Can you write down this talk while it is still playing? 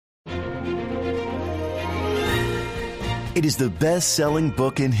It is the best-selling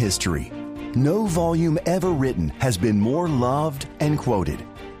book in history. No volume ever written has been more loved and quoted.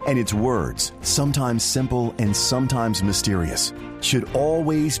 And its words, sometimes simple and sometimes mysterious, should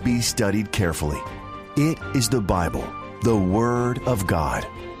always be studied carefully. It is the Bible, the Word of God.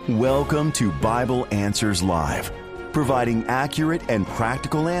 Welcome to Bible Answers Live, providing accurate and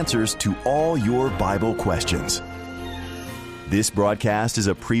practical answers to all your Bible questions. This broadcast is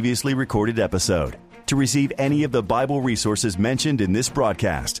a previously recorded episode. To receive any of the Bible resources mentioned in this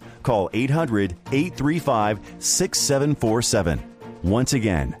broadcast, call 800-835-6747. Once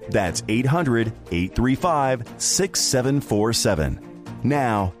again, that's 800-835-6747.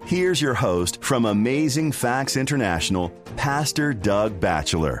 Now, here's your host from Amazing Facts International, Pastor Doug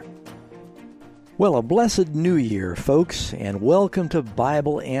Batchelor. Well, a blessed new year, folks, and welcome to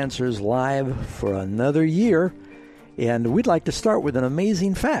Bible Answers Live for another year. And we'd like to start with an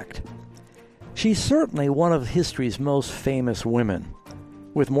amazing fact. She's certainly one of history's most famous women,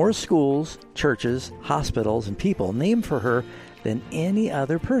 with more schools, churches, hospitals, and people named for her than any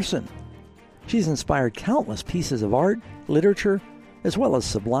other person. She's inspired countless pieces of art, literature, as well as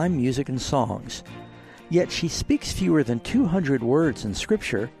sublime music and songs. Yet she speaks fewer than 200 words in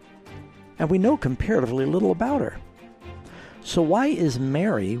Scripture, and we know comparatively little about her. So why is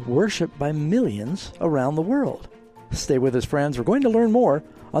Mary worshipped by millions around the world? Stay with us, friends. We're going to learn more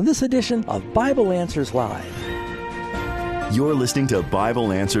on this edition of Bible Answers Live. You're listening to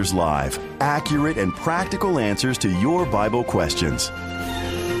Bible Answers Live, accurate and practical answers to your Bible questions.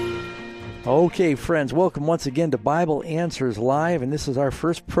 Okay, friends, welcome once again to Bible Answers Live, and this is our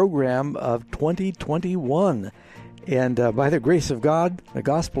first program of 2021. And by the grace of God, the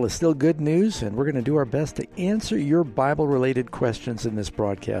gospel is still good news, and we're going to do our best to answer your Bible-related questions in this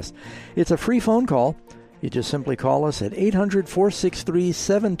broadcast. It's a free phone call. You just simply call us at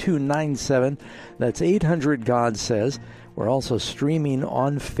 800-463-7297. That's 800-GOD-SAYS. We're also streaming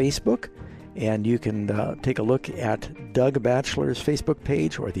on Facebook, and you can take a look at Doug Batchelor's Facebook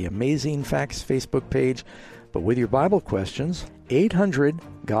page or the Amazing Facts Facebook page. But with your Bible questions,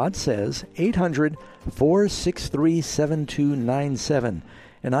 800-GOD-SAYS, 800-463-7297.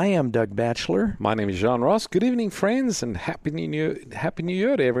 And I am Doug Batchelor. My name is John Ross. Good evening, friends, and Happy New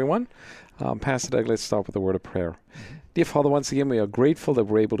Year to everyone. Pastor Doug, let's start with a word of prayer. Dear Father, once again, we are grateful that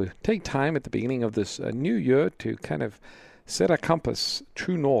we're able to take time at the beginning of this new year to kind of set our compass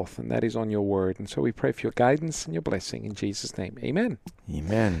true north, and that is on your word. And so we pray for your guidance and your blessing in Jesus' name. Amen.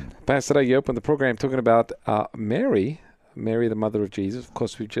 Amen. Pastor Doug, you opened the program talking about Mary, the mother of Jesus. Of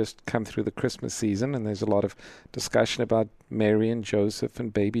course, we've just come through the Christmas season, and there's a lot of discussion about Mary and Joseph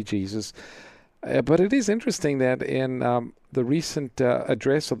and baby Jesus. But it is interesting that in the recent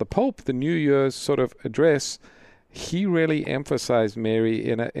address of the Pope, the New Year's sort of address, he really emphasized Mary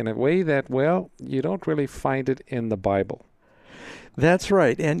in a way that, well, you don't really find it in the Bible. That's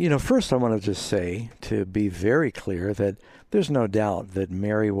right. And, first I want to just say, to be very clear, that there's no doubt that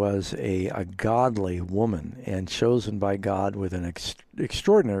Mary was a godly woman and chosen by God with an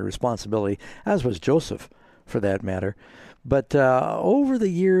extraordinary responsibility, as was Joseph, for that matter. But over the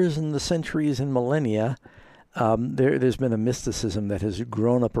years and the centuries and millennia, there's been a mysticism that has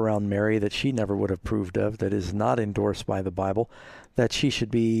grown up around Mary that she never would have approved of, that is not endorsed by the Bible, that she should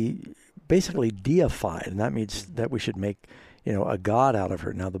be basically deified. And that means that we should make, a God out of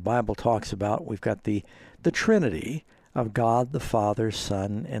her. Now, the Bible talks about, we've got the Trinity of God, the Father,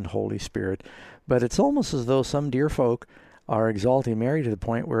 Son, and Holy Spirit. But it's almost as though some dear folk are exalting Mary to the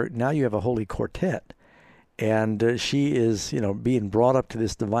point where now you have a holy quartet. And she is, being brought up to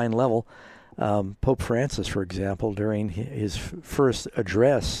this divine level. Pope Francis, for example, during his first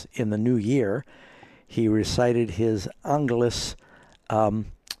address in the new year, he recited his Angelus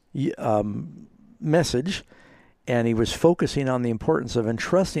message, and he was focusing on the importance of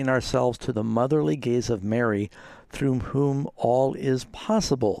entrusting ourselves to the motherly gaze of Mary, through whom all is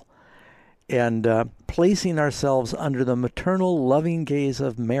possible, and placing ourselves under the maternal loving gaze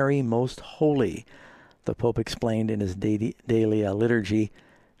of Mary Most Holy. The Pope explained in his daily liturgy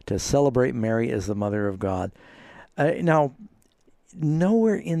to celebrate Mary as the Mother of God. Now,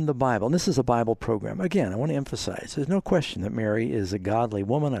 nowhere in the Bible, and this is a Bible program, again, I want to emphasize, there's no question that Mary is a godly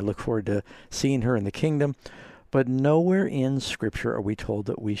woman. I look forward to seeing her in the kingdom. But nowhere in Scripture are we told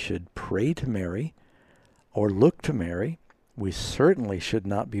that we should pray to Mary or look to Mary. We certainly should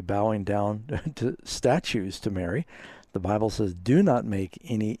not be bowing down to statues to Mary. The Bible says, do not make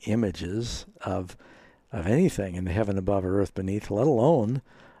any images of anything in the heaven above or earth beneath, let alone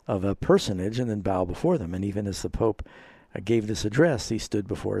of a personage, and then bow before them. And even as the Pope gave this address, he stood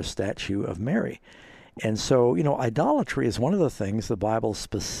before a statue of Mary. And so, idolatry is one of the things the Bible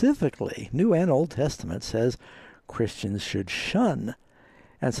specifically, New and Old Testament, says, Christians should shun.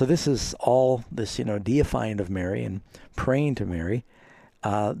 And so this is all this, deifying of Mary and praying to Mary.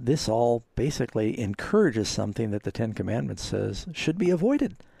 This all basically encourages something that the Ten Commandments says should be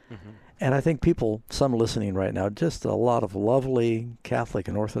avoided. Mm-hmm. And I think some listening right now, just a lot of lovely Catholic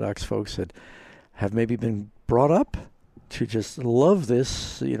and Orthodox folks that have maybe been brought up to just love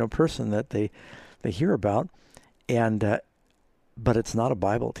this, person that they hear about, and but it's not a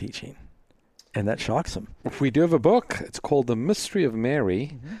Bible teaching, and that shocks them. We do have a book. It's called The Mystery of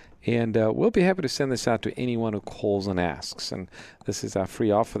Mary. Mm-hmm. And we'll be happy to send this out to anyone who calls and asks. And this is our free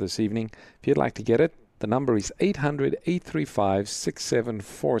offer this evening. If you'd like to get it, the number is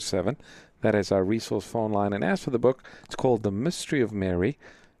 800-835-6747. That is our resource phone line. And as for the book, it's called The Mystery of Mary.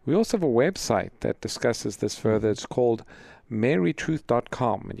 We also have a website that discusses this further. It's called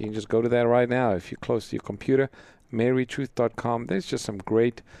marytruth.com. And you can just go to that right now if you're close to your computer, marytruth.com. There's just some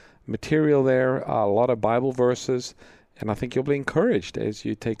great material there, a lot of Bible verses. And I think you'll be encouraged as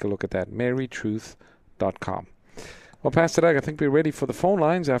you take a look at that, marytruth.com. Well, Pastor Doug, I think we're ready for the phone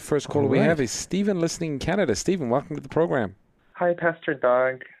lines. Our first caller we have is Stephen, listening in Canada. Stephen, welcome to the program. Hi, Pastor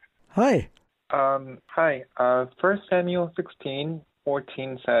Doug. Hi. Hi. 1 Samuel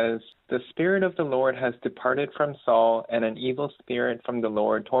 16:14 says, "The Spirit of the Lord has departed from Saul, and an evil spirit from the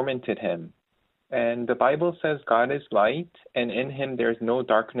Lord tormented him." And the Bible says God is light, and in him there is no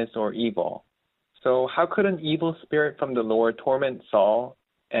darkness or evil. So how could an evil spirit from the Lord torment Saul,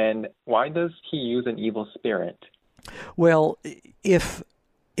 and why does he use an evil spirit? Well, if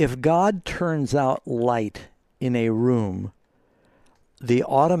God turns out light in a room, the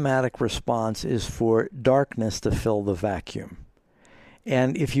automatic response is for darkness to fill the vacuum.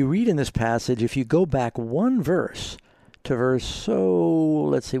 And if you read in this passage, if you go back one verse to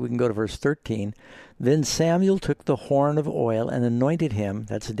let's see, we can go to verse 13. Then Samuel took the horn of oil and anointed him,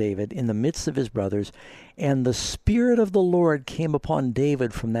 that's David, in the midst of his brothers, and the Spirit of the Lord came upon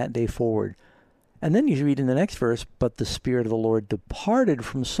David from that day forward. And then you read in the next verse, but the Spirit of the Lord departed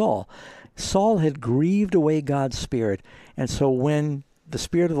from Saul. Saul had grieved away God's Spirit, and so when the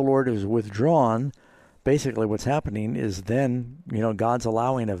Spirit of the Lord is withdrawn, basically what's happening is then, God's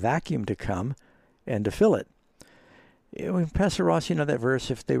allowing a vacuum to come and to fill it. Pastor Ross, that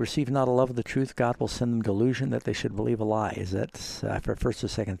verse, if they receive not a love of the truth, God will send them delusion that they should believe a lie. Is that for 1st or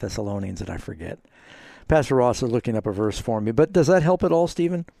 2nd Thessalonians that I forget? Pastor Ross is looking up a verse for me. But does that help at all,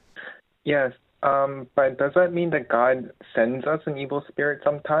 Stephen? Yes, but does that mean that God sends us an evil spirit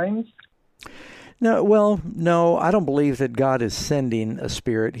sometimes? No, I don't believe that God is sending a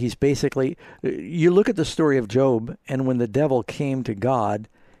spirit. He's basically, you look at the story of Job, and when the devil came to God,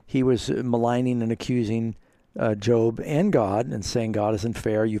 he was maligning and accusing Job and God and saying God isn't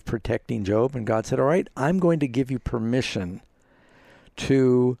fair, you're protecting Job. And God said, all right, I'm going to give you permission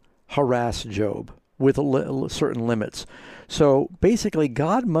to harass Job with certain limits. So basically,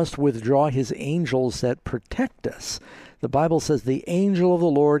 God must withdraw his angels that protect us. The Bible says the angel of the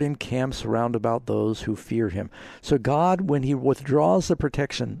Lord encamps round about those who fear him. So God, when he withdraws the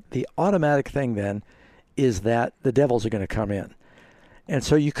protection, the automatic thing then is that the devils are going to come in. And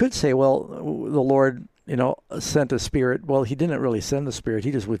so you could say, well, the Lord sent a spirit. Well, he didn't really send the spirit.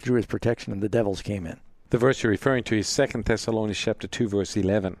 He just withdrew his protection and the devils came in. The verse you're referring to is 2 Thessalonians chapter 2, verse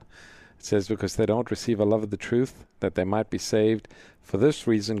 11. It says, because they don't receive a love of the truth, that they might be saved. For this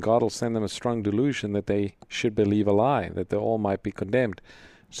reason, God will send them a strong delusion that they should believe a lie, that they all might be condemned.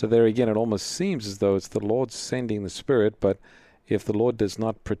 So there again, it almost seems as though it's the Lord sending the Spirit, but if the Lord does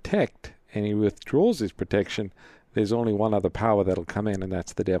not protect and he withdraws his protection, there's only one other power that'll come in, and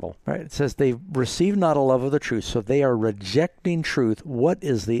that's the devil. Right. It says they receive not a love of the truth, so they are rejecting truth. What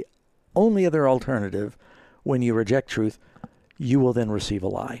is the only other alternative when you reject truth? You will then receive a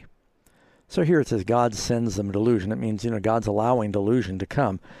lie. So here it says God sends them delusion. It means, God's allowing delusion to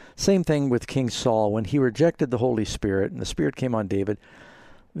come. Same thing with King Saul. When he rejected the Holy Spirit and the Spirit came on David,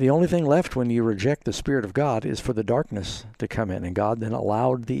 the only thing left when you reject the Spirit of God is for the darkness to come in. And God then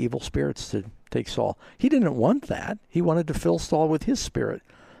allowed the evil spirits to take Saul. He didn't want that. He wanted to fill Saul with his spirit.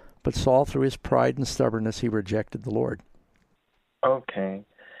 But Saul, through his pride and stubbornness, he rejected the Lord. Okay.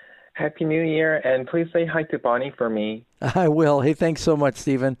 Happy New Year, and please say hi to Bonnie for me. I will. Hey, thanks so much,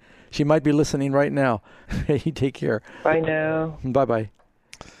 Stephen. She might be listening right now. Hey, take care. Bye now. Bye-bye.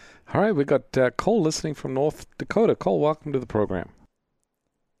 All right, we got Cole listening from North Dakota. Cole, welcome to the program.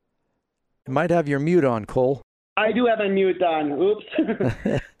 You might have your mute on, Cole. I do have my mute on. Oops.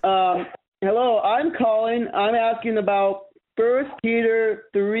 Hello, I'm calling. I'm asking about 1 Peter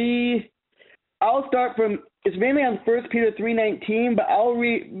 3. I'll start from, it's mainly on 1 Peter 3:19, but I'll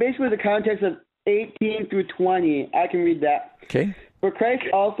read basically the context of 18 through 20. I can read that. Okay. For Christ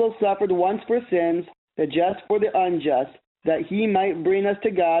also suffered once for sins, the just for the unjust, that he might bring us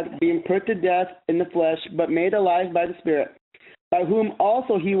to God, being put to death in the flesh, but made alive by the Spirit, by whom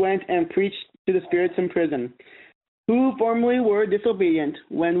also he went and preached to the spirits in prison, who formerly were disobedient,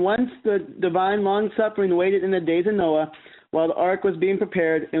 when once the divine long-suffering waited in the days of Noah, while the ark was being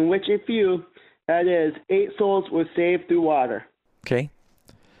prepared, in which a few, that is, 8 souls, were saved through water. Okay.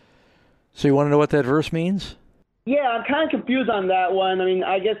 So you want to know what that verse means? Yeah, I'm kind of confused on that one. I mean,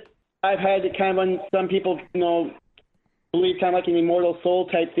 I guess I've had it kind of on some people, believe kind of like an immortal soul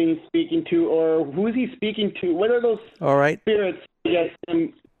type thing speaking to, or who is he speaking to? What are those All right. spirits? Yes.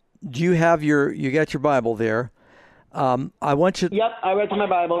 Do you have you got your Bible there? I want you. Yep, I read from my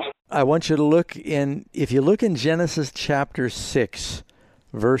Bible. I want you to look in. If you look in Genesis chapter 6,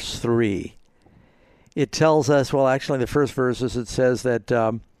 verse 3, it tells us. Well, actually, the first verses it says that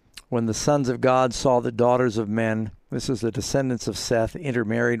when the sons of God saw the daughters of men, this is the descendants of Seth,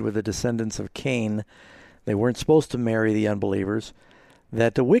 intermarried with the descendants of Cain. They weren't supposed to marry the unbelievers.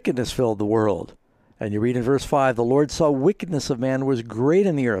 That the wickedness filled the world. And you read in verse 5, the Lord saw wickedness of man was great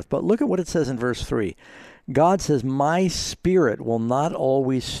in the earth. But look at what it says in verse 3. God says, my spirit will not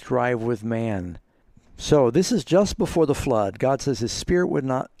always strive with man. So this is just before the flood. God says his spirit would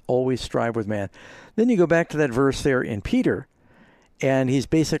not always strive with man. Then you go back to that verse there in Peter, and he's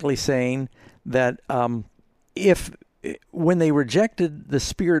basically saying that when they rejected the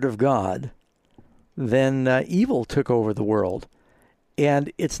Spirit of God, then evil took over the world.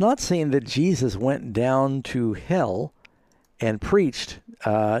 And it's not saying that Jesus went down to hell and preached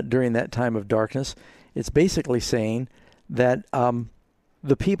during that time of darkness. It's basically saying that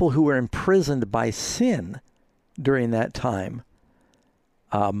the people who were imprisoned by sin during that time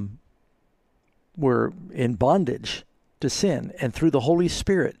were in bondage to sin. And through the Holy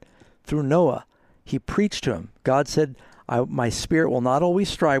Spirit, through Noah, he preached to them. God said, my spirit will not always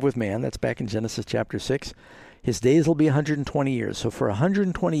strive with man. That's back in Genesis chapter 6. His days will be 120 years. So for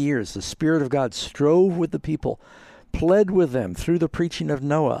 120 years, the Spirit of God strove with the people, pled with them through the preaching of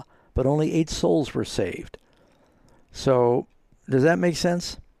Noah, but only 8 souls were saved. So does that make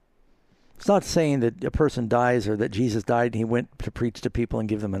sense? It's not saying that a person dies or that Jesus died and he went to preach to people and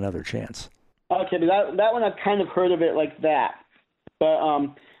give them another chance. Okay, but that one I've kind of heard of it like that. But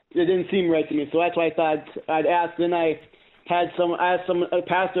it didn't seem right to me, so that's why I thought I'd ask. Then I had a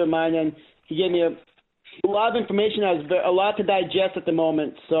pastor of mine, and he gave me a lot of information. I was a lot to digest at the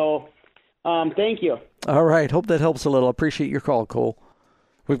moment. So, thank you. All right. Hope that helps a little. Appreciate your call, Cole.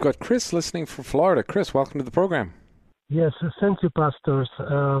 We've got Chris listening from Florida. Chris, welcome to the program. Yes, thank you, pastors.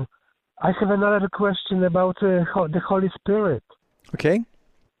 I have another question about the Holy Spirit. Okay.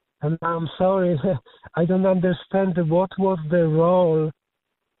 And I'm sorry, I don't understand what was the role.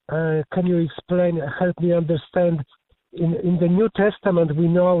 Can you explain, help me understand? In the New Testament, we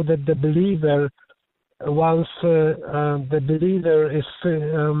know that the believer, once the believer is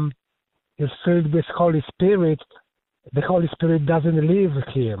filled with Holy Spirit, the Holy Spirit doesn't leave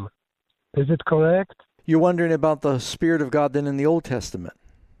him. Is it correct? You're wondering about the Spirit of God then in the Old Testament?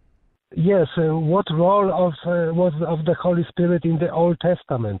 Yes. What role was of the Holy Spirit in the Old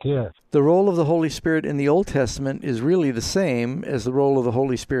Testament? Yes. The role of the Holy Spirit in the Old Testament is really the same as the role of the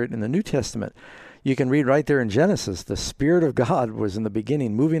Holy Spirit in the New Testament. You can read right there in Genesis, the Spirit of God was in the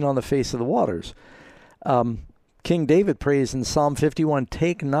beginning, moving on the face of the waters. King David prays in Psalm 51,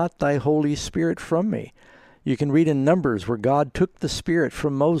 "Take not thy Holy Spirit from me." You can read in Numbers where God took the Spirit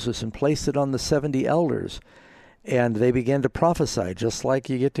from Moses and placed it on the 70 elders, and they began to prophesy, just like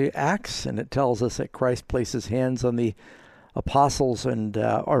you get to Acts, and it tells us that Christ placed his hands on the apostles, and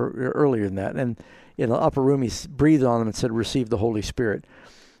or earlier than that, and in the upper room he breathed on them and said, "Receive the Holy Spirit."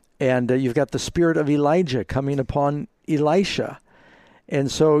 And you've got the spirit of Elijah coming upon Elisha. And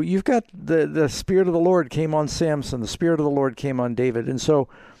so you've got the Spirit of the Lord came on Samson, the Spirit of the Lord came on David. And so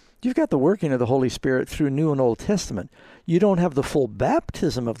you've got the working of the Holy Spirit through New and Old Testament. You don't have the full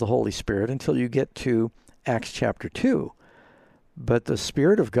baptism of the Holy Spirit until you get to Acts chapter 2. But the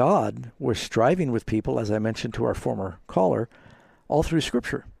Spirit of God was striving with people, as I mentioned to our former caller, all through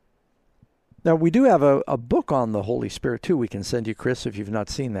Scripture. Now, we do have a book on the Holy Spirit, too. We can send you, Chris, if you've not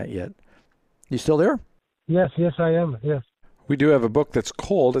seen that yet. You still there? Yes, I am, yes. We do have a book that's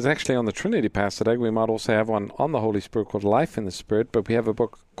called, it's actually on the Trinity, Pastor Doug. We might also have one on the Holy Spirit called Life in the Spirit, but we have a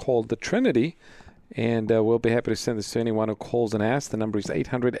book called The Trinity, and we'll be happy to send this to anyone who calls and asks. The number is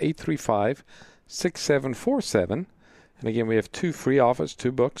 800-835-6747. And again, we have 2 free offers,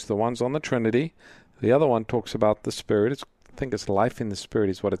 2 books. The one's on the Trinity. The other one talks about the Spirit. I think it's Life in the Spirit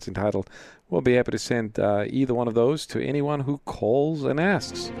is what it's entitled. We'll be happy to send either one of those to anyone who calls and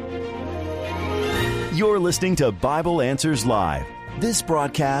asks. You're listening to Bible Answers Live. This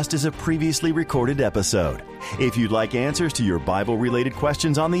broadcast is a previously recorded episode. If you'd like answers to your Bible-related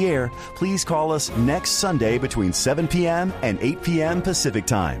questions on the air, please call us next Sunday between 7 p.m. and 8 p.m. Pacific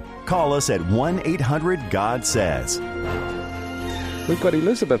Time. Call us at 1-800-GOD-SAYS. We've got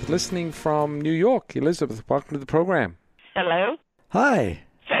Elizabeth listening from New York. Elizabeth, welcome to the program. Hello. Hi.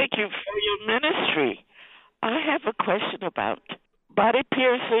 Thank you for your ministry. I have a question about body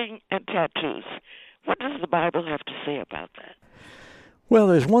piercing and tattoos. What does the Bible have to say about that? Well,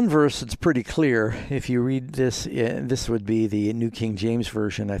 there's one verse that's pretty clear. If you read this, this would be the New King James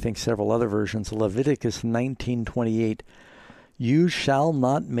Version. I think several other versions. Leviticus 19:28. You shall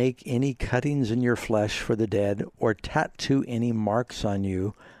not make any cuttings in your flesh for the dead, or tattoo any marks on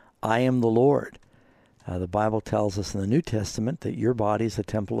you. I am the Lord. The Bible tells us in the New Testament that your body is the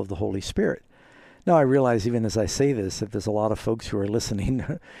temple of the Holy Spirit. Now, I realize even as I say this, that there's a lot of folks who are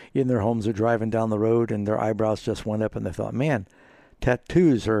listening in their homes or driving down the road, and their eyebrows just went up, and they thought, man,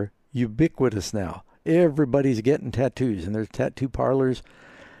 tattoos are ubiquitous now. Everybody's getting tattoos, and there's tattoo parlors,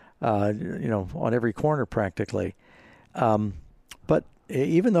 on every corner practically. But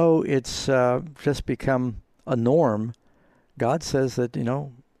even though it's just become a norm, God says that,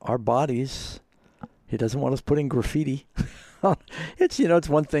 our bodies, He doesn't want us putting graffiti. It's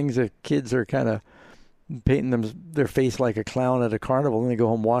one thing that kids are kind of painting their face like a clown at a carnival and they go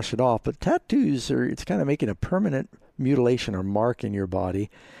home, wash it off. But tattoos it's kind of making a permanent mutilation or mark in your body.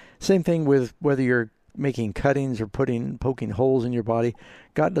 Same thing with whether you're making cuttings or poking holes in your body.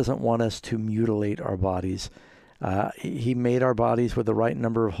 God doesn't want us to mutilate our bodies. He made our bodies with the right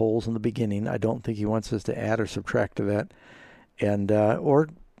number of holes in the beginning. I don't think He wants us to add or subtract to that. And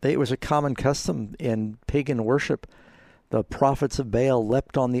it was a common custom in pagan worship. The prophets of Baal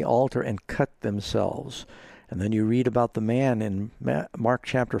leapt on the altar and cut themselves. And then you read about the man in Mark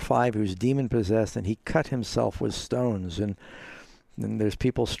chapter 5 who's demon-possessed, and he cut himself with stones. And there's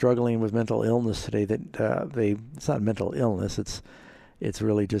people struggling with mental illness today that it's not mental illness, it's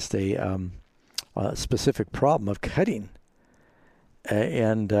really just a specific problem of cutting.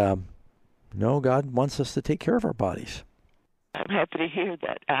 No, God wants us to take care of our bodies. I'm happy to hear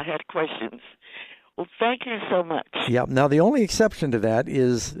that. I had questions. Well, thank you so much. Yeah. Now, the only exception to that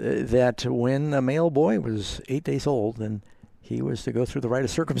is that when a male boy was 8 days old and he was to go through the rite of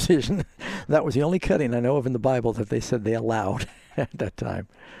circumcision, that was the only cutting I know of in the Bible that they said they allowed at that time.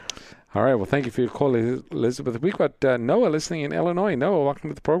 All right. Well, thank you for your call, Elizabeth. We've got Noah listening in Illinois. Noah, welcome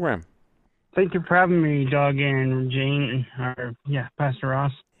to the program. Thank you for having me, Doug and Jane, Pastor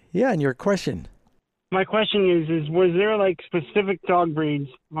Ross. Yeah, and your question? My question is was there specific dog breeds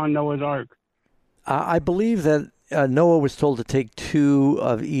on Noah's Ark? I believe that Noah was told to take 2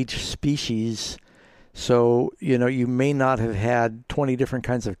 of each species. So, you may not have had 20 different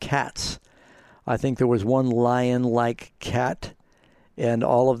kinds of cats. I think there was one lion-like cat, and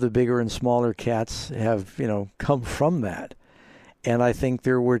all of the bigger and smaller cats have, come from that. And I think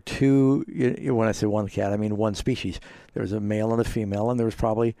there were 2, when I say one cat, I mean one species. There was a male and a female, and there was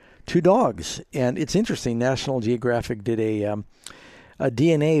probably 2 dogs. And it's interesting, National Geographic did a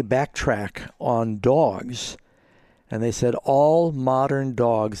DNA backtrack on dogs, and they said all modern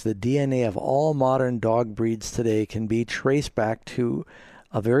dogs, the DNA of all modern dog breeds today can be traced back to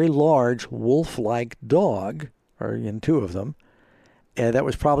a very large wolf-like dog, or 2 of them, and that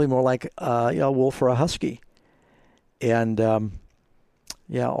was probably more like a wolf or a husky. And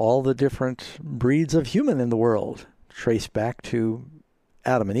all the different breeds of human in the world traced back to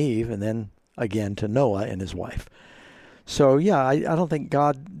Adam and Eve, and then again to Noah and his wife. So, I don't think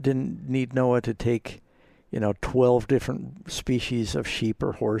God didn't need Noah to take, 12 different species of sheep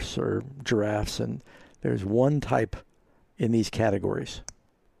or horse or giraffes, and there's one type in these categories.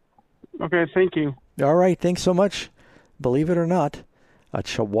 Okay, thank you. All right, thanks so much. Believe it or not, a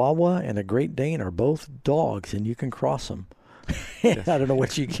Chihuahua and a Great Dane are both dogs, and you can cross them. I don't know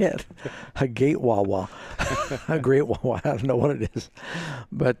what you get. A Gate Wawa. A Great Wawa. I don't know what it is.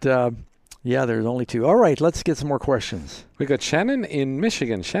 But, there's only 2. All right, let's get some more questions. We got Shannon in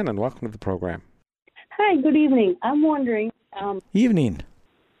Michigan. Shannon, welcome to the program. Hi, good evening. I'm wondering... Evening.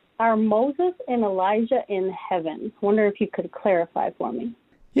 Are Moses and Elijah in heaven? I wonder if you could clarify for me.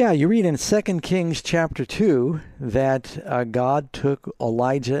 Yeah, you read in 2 Kings chapter 2 that God took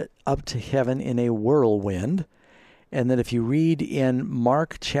Elijah up to heaven in a whirlwind. And then if you read in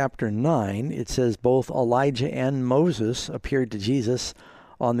Mark chapter 9, it says both Elijah and Moses appeared to Jesus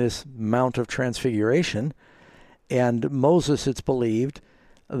on this Mount of Transfiguration. And Moses, it's believed,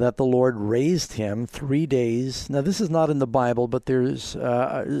 that the Lord raised him 3 days. Now, this is not in the Bible, but there's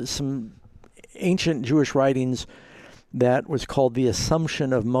some ancient Jewish writings that was called the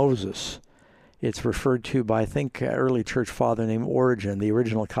Assumption of Moses. It's referred to by, I think, an early church father named Origen. The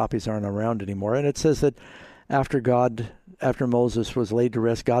original copies aren't around anymore. And it says that after Moses was laid to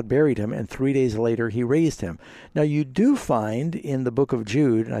rest, God buried him, and 3 days later he raised him. Now, you do find in the book of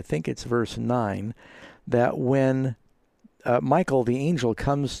Jude, and I think it's verse 9, that when Michael, the angel,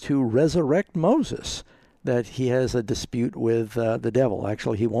 comes to resurrect Moses, that he has a dispute with the devil.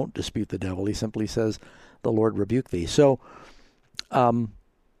 Actually, he won't dispute the devil. He simply says, the Lord rebuke thee. So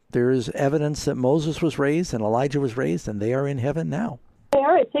there is evidence that Moses was raised and Elijah was raised, and they are in heaven now. All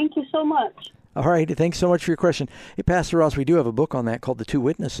right. Thank you so much. All right. Thanks so much for your question. Hey, Pastor Ross, we do have a book on that called The Two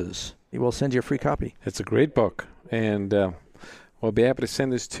Witnesses. We'll send you a free copy. It's a great book, and we'll be happy to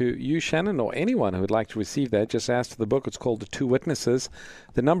send this to you, Shannon, or anyone who would like to receive that. Just ask for the book. It's called The Two Witnesses.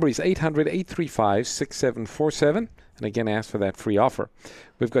 The number is 800-835-6747. And again, ask for that free offer.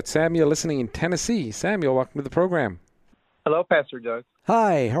 We've got Samuel listening in Tennessee. Samuel, welcome to the program. Hello, Pastor Doug.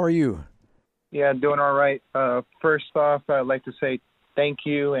 Hi, how are you? Yeah, doing all right. First off, I'd like to say thank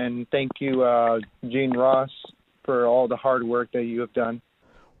you, and thank you, Gene Ross, for all the hard work that you have done.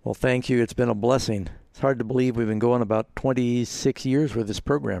 Well, thank you. It's been a blessing. It's hard to believe we've been going about 26 years with this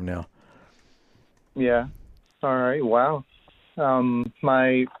program now. Yeah. All right. Wow.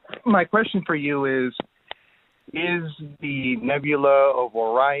 My question for you is the Nebula of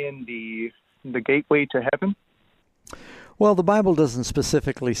Orion the gateway to heaven? Well, the Bible doesn't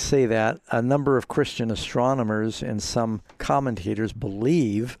specifically say that. A number of Christian astronomers and some commentators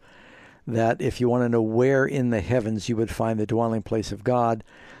believe that if you want to know where in the heavens you would find the dwelling place of God,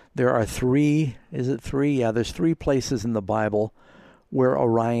 there are three. Is it three? Yeah, there's 3 places in the Bible where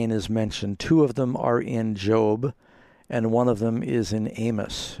Orion is mentioned. 2 of them are in Job, and 1 of them is in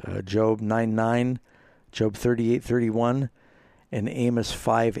Amos. Job 9:9, Job 38:31, and Amos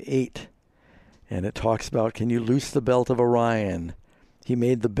 5:8. And it talks about, can you loose the belt of Orion? He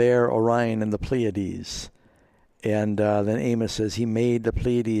made the bear Orion and the Pleiades. And then Amos says, he made the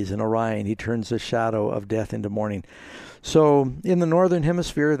Pleiades and Orion. He turns the shadow of death into morning. So in the northern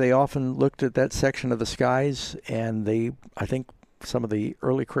hemisphere, they often looked at that section of the skies, and I think some of the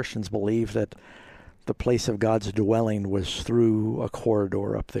early Christians believed that the place of God's dwelling was through a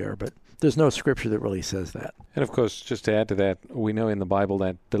corridor up there. But there's no scripture that really says that. And of course, just to add to that, we know in the Bible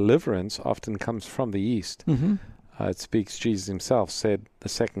that deliverance often comes from the east. Mm-hmm. It speaks, Jesus himself said the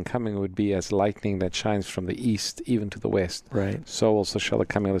second coming would be as lightning that shines from the east even to the west. Right. So also shall the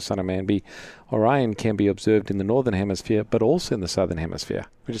coming of the Son of Man be. Orion can be observed in the northern hemisphere, but also in the southern hemisphere,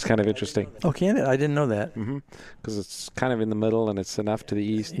 which is kind of interesting. Oh, can it? I didn't know that. Because it's kind of in the middle and it's enough to the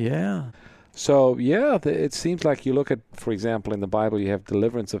east. Yeah. So, yeah, it seems like you look at, for example, in the Bible, you have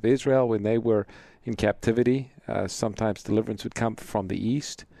deliverance of Israel when they were in captivity. Sometimes deliverance would come from the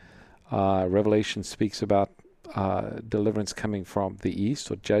east. Revelation speaks about deliverance coming from the east,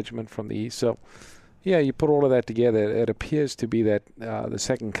 or judgment from the east. So, yeah, you put all of that together. It appears to be that the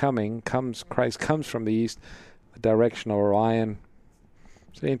second coming Christ comes from the east, the direction of Orion.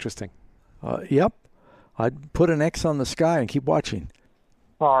 It's interesting. Yep. I'd put an X on the sky and keep watching.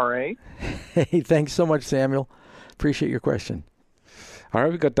 All right. Hey, thanks so much, Samuel. Appreciate your question. All right,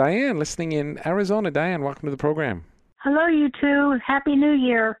 we've got Diane listening in Arizona. Diane, welcome to the program. Hello, you two. Happy New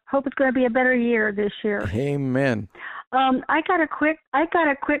Year. Hope it's going to be a better year this year. Amen. I got a quick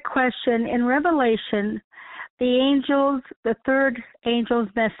question. In Revelation, the third angel's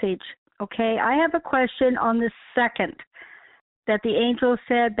message. Okay, I have a question on the second, that the angel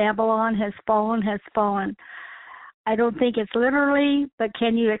said Babylon has fallen, has fallen. I don't think it's literally, but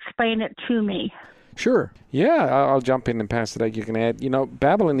can you explain it to me? Sure. Yeah, I'll jump in and pass it out. You can add.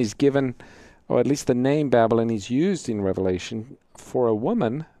 Babylon is given, or at least the name Babylon is used in Revelation for a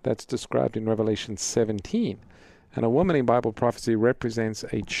woman that's described in Revelation 17. And a woman in Bible prophecy represents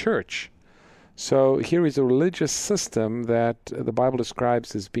a church. So here is a religious system that the Bible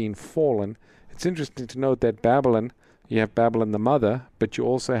describes as being fallen. It's interesting to note that Babylon, you have Babylon the mother, but you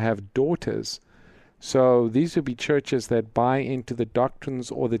also have daughters. So these would be churches that buy into the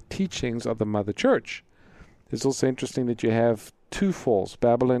doctrines or the teachings of the mother church. It's also interesting that you have 2 falls.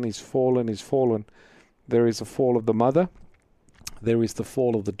 Babylon is fallen. There is a fall of the mother. There is the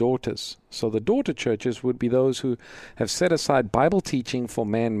fall of the daughters. So the daughter churches would be those who have set aside Bible teaching for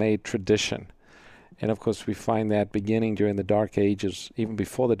man-made tradition. And of course we find that beginning during the Dark Ages, even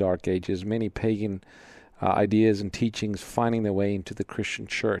before the Dark Ages, many pagan ideas and teachings finding their way into the Christian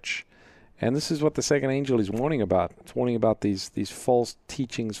church. And this is what the second angel is warning about. It's warning about these false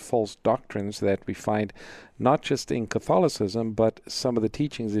teachings, false doctrines that we find not just in Catholicism, but some of the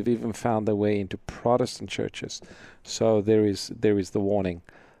teachings have even found their way into Protestant churches. So there is the warning.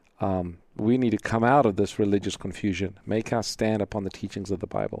 We need to come out of this religious confusion, make our stand upon the teachings of the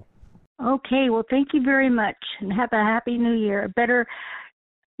Bible. Okay, well, thank you very much, and have a happy new year. A better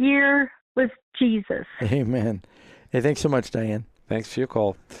year with Jesus. Amen. Hey, thanks so much, Diane. Thanks for your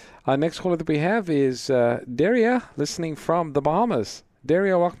call. Our next caller that we have is Daria, listening from the Bahamas.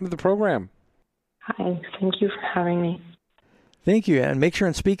 Daria, welcome to the program. Hi, thank you for having me. Thank you, and make sure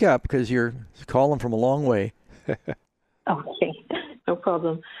and speak up because you're calling from a long way. Okay, no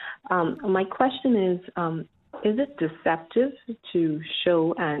problem. My question is it deceptive to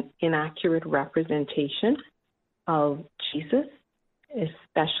show an inaccurate representation of Jesus,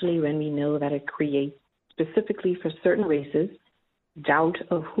 especially when we know that it creates, specifically for certain races, doubt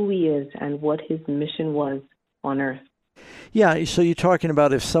of who he is and what his mission was on earth? Yeah, so you're talking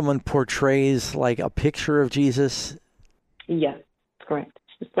about if someone portrays like a picture of Jesus? Yes, correct.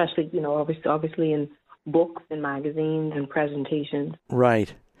 Especially, obviously in books and magazines and presentations.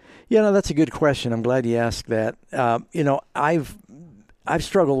 Right. Yeah, no, that's a good question. I'm glad you asked that. I've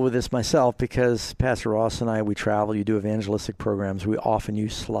struggled with this myself because Pastor Ross and I, we travel, you do evangelistic programs. We often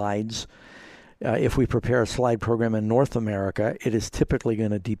use slides. If we prepare a slide program in North America, it is typically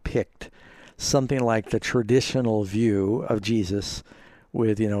going to depict something like the traditional view of Jesus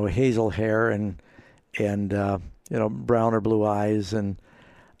with, hazel hair and brown or blue eyes. And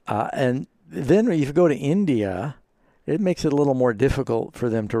then if you go to India, it makes it a little more difficult for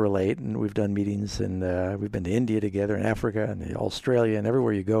them to relate. And we've done meetings and we've been to India together and Africa and Australia and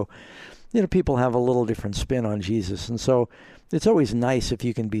everywhere you go. People have a little different spin on Jesus. And so it's always nice if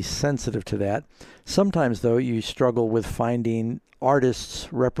you can be sensitive to that. Sometimes, though, you struggle with finding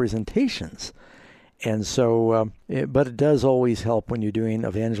artists' representations. And so, but it does always help when you're doing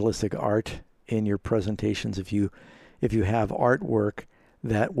evangelistic art in your presentations if you have artwork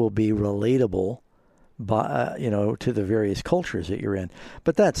that will be relatable to the various cultures that you're in.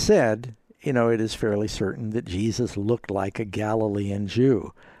 But that said, it is fairly certain that Jesus looked like a Galilean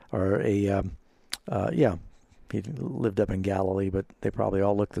Jew, or he lived up in Galilee, but they probably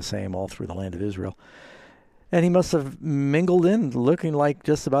all look the same all through the land of Israel. And he must have mingled in looking like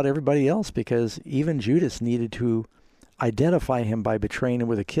just about everybody else, because even Judas needed to identify him by betraying him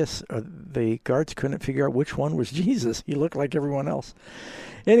with a kiss. The guards couldn't figure out which one was Jesus. He looked like everyone else.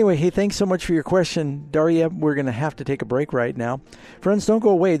 Anyway, hey, thanks so much for your question, Daria. We're going to have to take a break right now. Friends, don't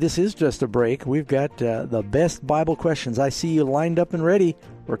go away. This is just a break. We've got the best Bible questions. I see you lined up and ready.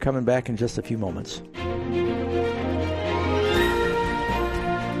 We're coming back in just a few moments.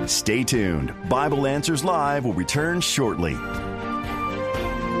 Stay tuned. Bible Answers Live will return shortly.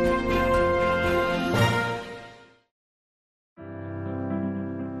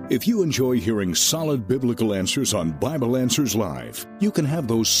 If you enjoy hearing solid biblical answers on Bible Answers Live, you can have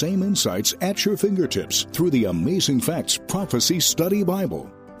those same insights at your fingertips through the Amazing Facts Prophecy Study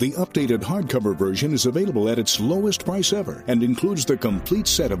Bible. The updated hardcover version is available at its lowest price ever and includes the complete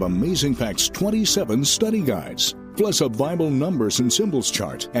set of Amazing Facts 27 study guides, plus a Bible numbers and symbols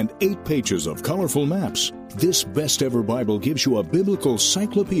chart and 8 pages of colorful maps. This best-ever Bible gives you a biblical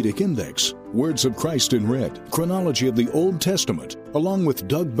cyclopedic index, Words of Christ in red, chronology of the Old Testament, along with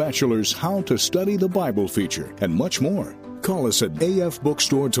Doug Batchelor's How to Study the Bible feature, and much more. Call us at AF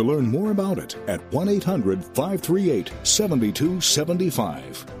Bookstore to learn more about it at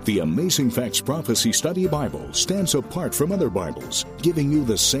 1-800-538-7275. The Amazing Facts Prophecy Study Bible stands apart from other Bibles, giving you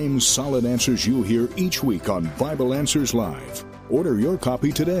the same solid answers you hear each week on Bible Answers Live. Order your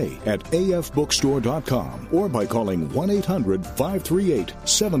copy today at afbookstore.com or by calling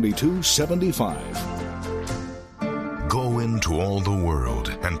 1-800-538-7275. Go into all the world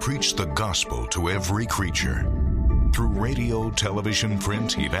and preach the gospel to every creature. Through radio, television,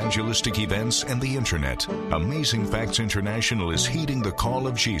 print, evangelistic events, and the internet, Amazing Facts International is heeding the call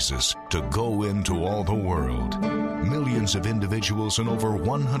of Jesus to go into all the world. Millions of individuals in over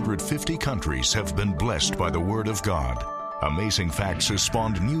 150 countries have been blessed by the Word of God. Amazing Facts has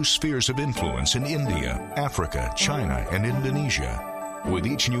spawned new spheres of influence in India, Africa, China, and Indonesia. With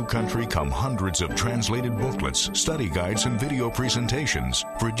each new country come hundreds of translated booklets, study guides, and video presentations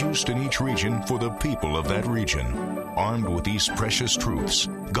produced in each region for the people of that region. Armed with these precious truths,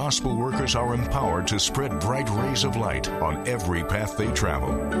 gospel workers are empowered to spread bright rays of light on every path they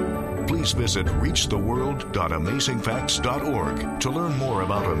travel. Please visit reachtheworld.amazingfacts.org to learn more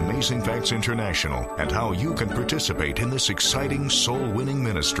about Amazing Facts International and how you can participate in this exciting soul-winning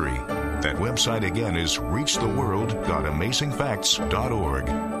ministry. That website again is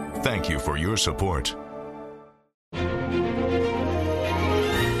reachtheworld.amazingfacts.org. Thank you for your support.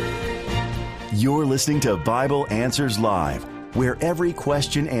 You're listening to Bible Answers Live, where every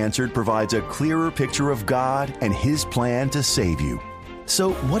question answered provides a clearer picture of God and His plan to save you.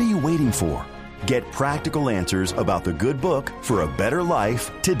 So what are you waiting for? Get practical answers about the good book for a better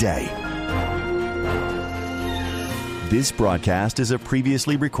life today. This broadcast is a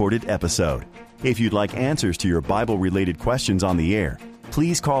previously recorded episode. If you'd like answers to your Bible-related questions on the air,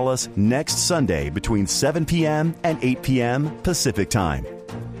 please call us next Sunday between 7 p.m. and 8 p.m. Pacific Time.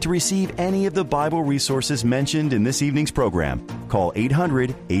 To receive any of the Bible resources mentioned in this evening's program, call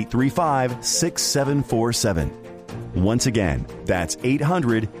 800-835-6747. Once again, that's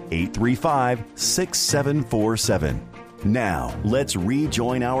 800-835-6747. Now, let's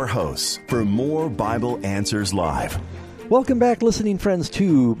rejoin our hosts for more Bible Answers Live. Welcome back, listening friends,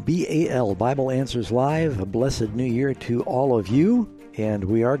 to BAL, Bible Answers Live. A blessed new year to all of you. And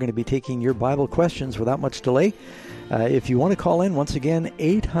we are going to be taking your Bible questions without much delay. If you want to call in, once again,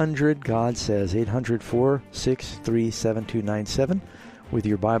 800-GOD-SAYS, 800-463-7297 with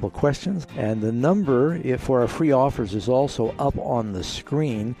your Bible questions. And the number for our free offers is also up on the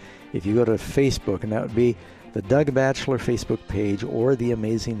screen if you go to Facebook, and that would be the Doug Batchelor Facebook page or the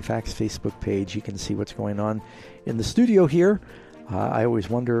Amazing Facts Facebook page. You can see what's going on in the studio here. I always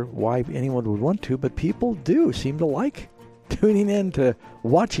wonder why anyone would want to, but people do seem to like tuning in to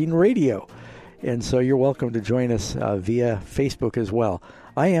watching radio. And so you're welcome to join us via Facebook as well.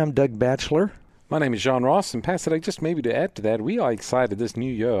 I am Doug Batchelor. My name is John Ross, and Pastor Doug, just maybe to add to that, we are excited this new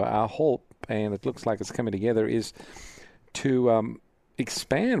year. Our hope, and it looks like it's coming together, is to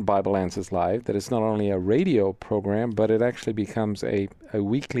expand Bible Answers Live, that it's not only a radio program, but it actually becomes a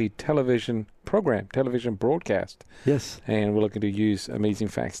weekly television program, television broadcast. Yes. And we're looking to use Amazing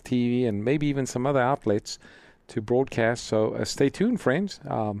Facts TV and maybe even some other outlets to broadcast. So stay tuned, friends.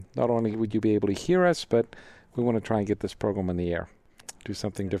 Not only would you be able to hear us, but we want to try and get this program on the air. Do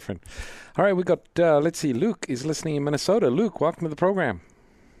something different. All right, we got, let's see, Luke is listening in Minnesota. Luke, welcome to the program.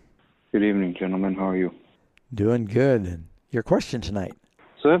 Good evening, gentlemen. How are you? Doing good. And your question tonight?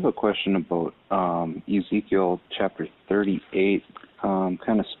 So I have a question about Ezekiel chapter 38, kind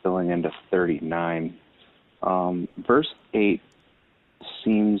of spilling into 39. Verse 8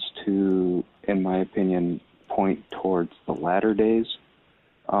 seems to, in my opinion, point towards the latter days.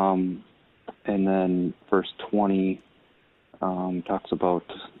 And then verse 20 talks about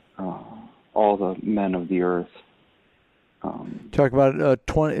all the men of the earth. Talk about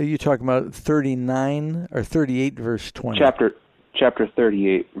 20. Are you talking about 39 or 38, verse 20? Chapter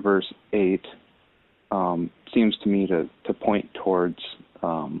 38, verse 8 seems to me to point towards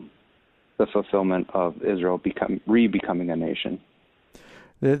the fulfillment of Israel becoming a nation.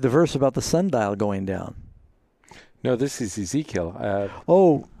 The verse about the sundial going down. No, this is Ezekiel.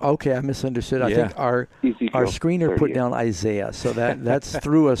 Oh, okay, I misunderstood. I think our screener put down Isaiah, so that's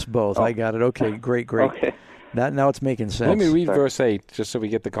through us both. I got it. Okay, great. Okay. Now it's making sense. Let me read verse 8, just so we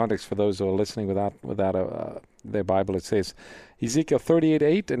get the context for those who are listening without their Bible. It says, Ezekiel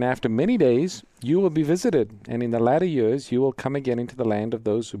 38:8, and after many days you will be visited, and in the latter years you will come again into the land of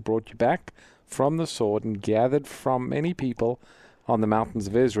those who brought you back from the sword and gathered from many people on the mountains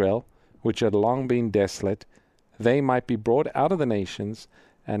of Israel, which had long been desolate. They might be brought out of the nations,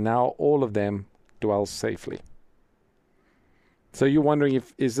 and now all of them dwell safely. So you're wondering,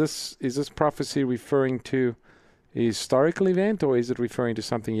 is this prophecy referring to a historical event, or is it referring to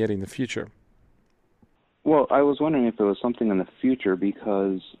something yet in the future? Well, I was wondering if it was something in the future,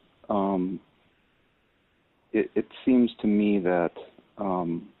 because it seems to me that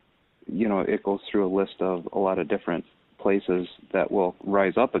it goes through a list of a lot of different places that will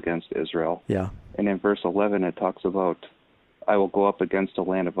rise up against Israel. Yeah. And in verse 11 it talks about, I will go up against a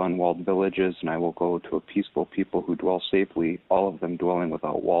land of unwalled villages, and I will go to a peaceful people who dwell safely, all of them dwelling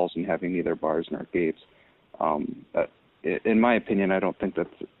without walls and having neither bars nor gates. In my opinion, I don't think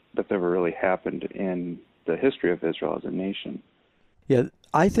that's ever really happened in the history of Israel as a nation. Yeah,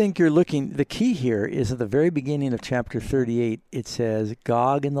 I think the key here is at the very beginning of chapter 38, it says,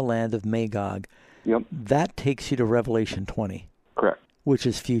 Gog in the land of Magog. Yep. That takes you to Revelation 20. Correct. Which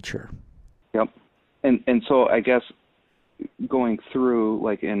is future. Yep. And so I guess going through,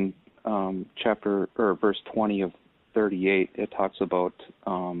 like in verse 20 of 38, it talks about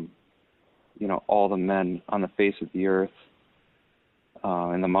all the men on the face of the earth,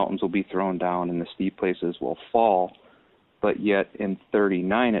 and the mountains will be thrown down and the steep places will fall. But yet in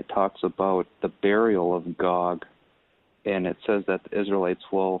 39 it talks about the burial of Gog, and it says that the Israelites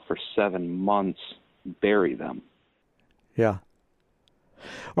will for 7 months bury them. Yeah.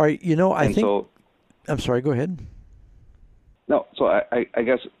 All right, I'm sorry, go ahead. No, so I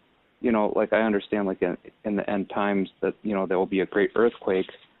guess, like I understand, like in the end times that, there will be a great earthquake,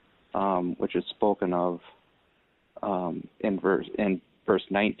 which is spoken of in verse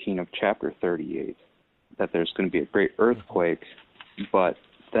 19 of chapter 38, that there's going to be a great earthquake, but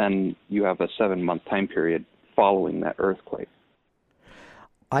then you have a 7-month time period following that earthquake.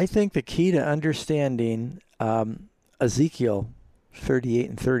 I think the key to understanding Ezekiel 38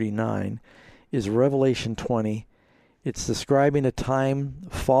 and 39 is Revelation 20. It's describing a time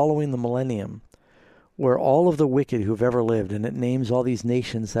following the millennium where all of the wicked who've ever lived, and it names all these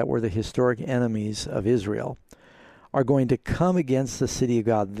nations that were the historic enemies of Israel, are going to come against the city of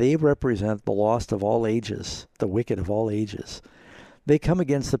God. They represent the lost of all ages, the wicked of all ages. They come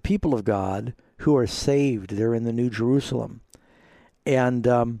against the people of God who are saved. They're in the New Jerusalem.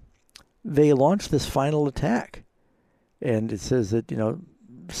 And they launch this final attack. And it says that,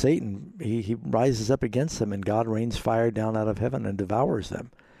 Satan, he rises up against them, and God rains fire down out of heaven and devours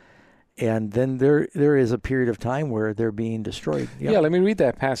them. And then there is a period of time where they're being destroyed. Yeah, let me read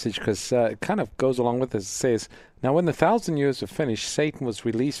that passage because it kind of goes along with this. It says, "Now when the 1,000 years were finished, Satan was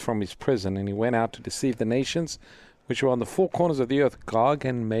released from his prison, and he went out to deceive the nations which were on the four corners of the earth, Gog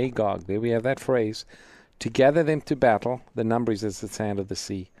and Magog." There we have that phrase. "To gather them to battle, the number is as the sand of the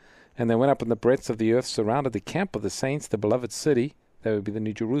sea. And they went up in the breadth of the earth, surrounded the camp of the saints, the beloved city." That would be the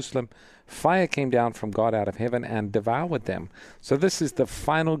New Jerusalem. "Fire came down from God out of heaven and devoured them." So this is the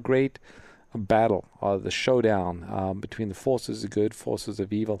final great battle, or the showdown between the forces of good, forces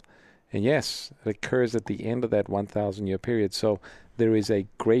of evil. And yes, it occurs at the end of that 1,000-year period. So there is a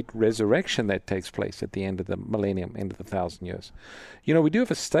great resurrection that takes place at the end of the millennium, end of the 1,000 years. We do have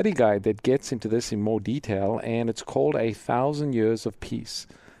a study guide that gets into this in more detail, and it's called 1,000 Years of Peace.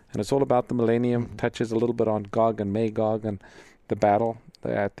 And it's all about the millennium, touches a little bit on Gog and Magog and the battle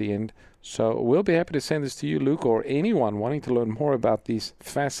at the end. So we'll be happy to send this to you, Luke, or anyone wanting to learn more about these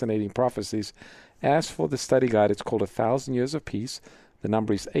fascinating prophecies. As for the study guide, it's called 1,000 Years of Peace. The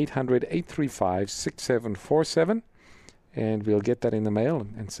number is 800-835-6747, and we'll get that in the mail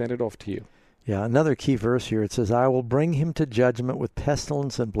and send it off to you. Yeah, another key verse here. It says, "I will bring him to judgment with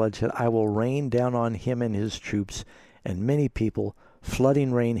pestilence and bloodshed. I will rain down on him and his troops and many people,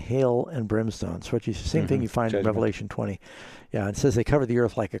 flooding rain, hail, and brimstone." So same thing you find in Revelation 20. Yeah, it says they cover the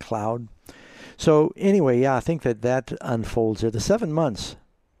earth like a cloud. So anyway, I think that unfolds there. The 7 months,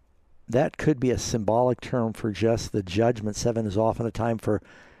 that could be a symbolic term for just the judgment. 7 is often a time for,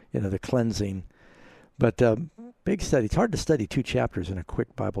 the cleansing. But big study. It's hard to study 2 chapters in a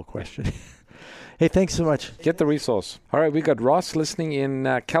quick Bible question. Hey, thanks so much. Get the resource. All right, we got Ross listening in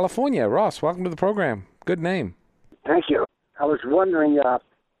California. Ross, welcome to the program. Good name. Thank you. I was wondering what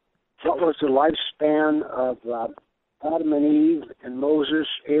was the lifespan of Adam and Eve and Moses,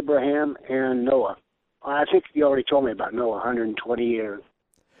 Abraham, and Noah? I think you already told me about Noah, 120 years.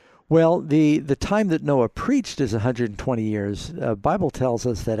 Well, the time that Noah preached is 120 years. Bible tells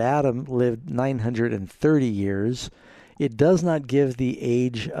us that Adam lived 930 years. It does not give the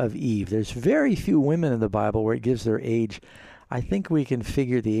age of Eve. There's very few women in the Bible where it gives their age. I think we can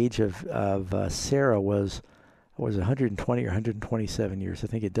figure the age of Sarah was 120 or 127 years. I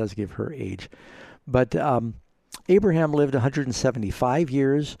think it does give her age. But Abraham lived 175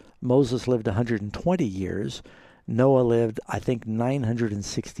 years. Moses lived 120 years. Noah lived, I think,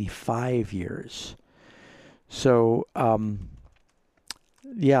 965 years. So,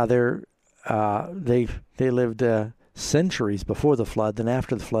 they lived centuries before the flood. Then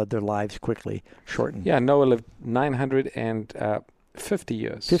after the flood, their lives quickly shortened. Yeah, Noah lived 950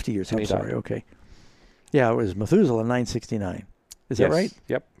 years. 50 years, I'm sorry, okay. Yeah, it was Methuselah, 969. Is that right?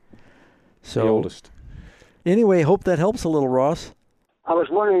 Yep. So, the oldest. Anyway, hope that helps a little, Ross. I was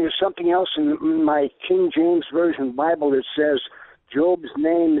wondering, there's something else in my King James Version Bible that says Job's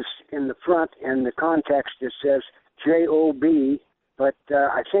name is in the front, and the context it says J-O-B, but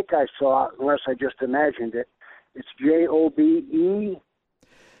I think I saw, unless I just imagined it, it's J-O-B-E.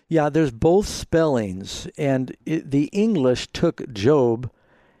 Yeah, there's both spellings, and the English took Job,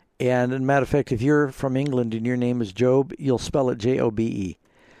 and as a matter of fact, if you're from England and your name is Job, you'll spell it J-O-B-E.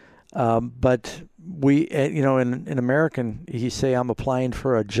 But we, in American, you say, "I'm applying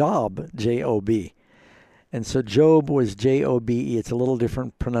for a job," J-O-B. And so Job was J-O-B-E. It's a little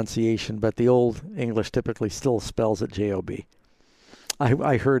different pronunciation, but the old English typically still spells it J-O-B.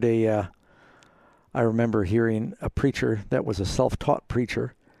 I heard I remember hearing a preacher that was a self-taught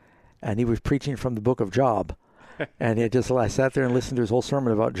preacher, and he was preaching from the book of Job. And I sat there and listened to his whole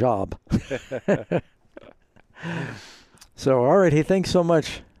sermon about Job. So, all right. Hey, thanks so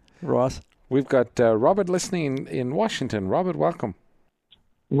much, Ross. We've got Robert listening in Washington. Robert, welcome.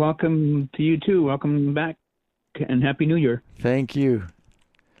 Welcome to you, too. Welcome back, and Happy New Year. Thank you.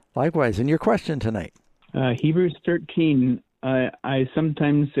 Likewise. And your question tonight? Hebrews 13. I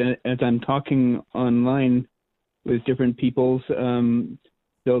sometimes, as I'm talking online with different peoples,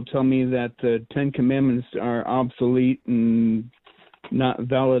 they'll tell me that the Ten Commandments are obsolete and not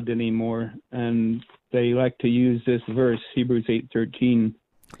valid anymore, and they like to use this verse, Hebrews 8:13.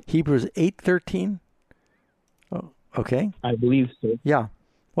 Hebrews 8:13? Oh, okay. I believe so. Yeah.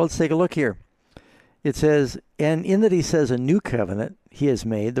 Well, let's take a look here. It says, and in that he says a new covenant he has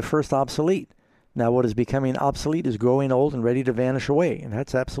made, the first obsolete. Now what is becoming obsolete is growing old and ready to vanish away, and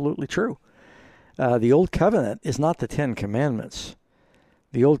that's absolutely true. The old covenant is not the Ten Commandments.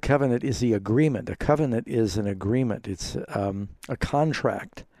 The old covenant is the agreement. A covenant is an agreement. It's a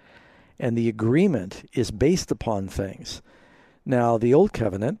contract. And the agreement is based upon things. Now, the old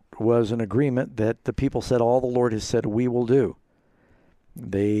covenant was an agreement that the people said, all the Lord has said we will do.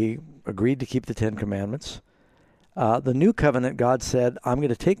 They agreed to keep the Ten Commandments. The new covenant, God said, I'm going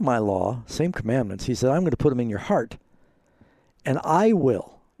to take my law, same commandments. He said, I'm going to put them in your heart. And I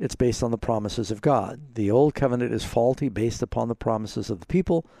will. It's based on the promises of God. The old covenant is faulty, based upon the promises of the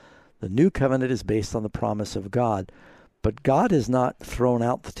people. The new covenant is based on the promise of God. But God has not thrown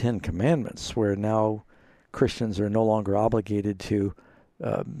out the Ten Commandments, where now Christians are no longer obligated to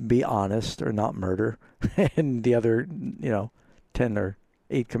be honest or not murder, and the other, 10 or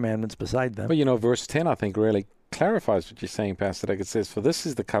 8 commandments beside them. Well, verse 10, I think, really clarifies what you're saying, Pastor Doug. It says, for this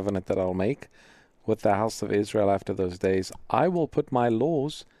is the covenant that I'll make with the house of Israel after those days. I will put my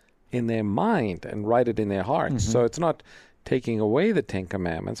laws in their mind and write it in their hearts. Mm-hmm. So it's not taking away the Ten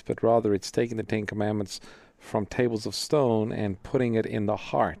Commandments, but rather it's taking the Ten Commandments from tables of stone and putting it in the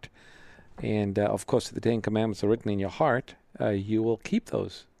heart. And, of course, if the Ten Commandments are written in your heart, you will keep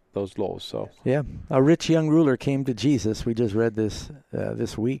those laws. So yeah, a rich young ruler came to Jesus. We just read this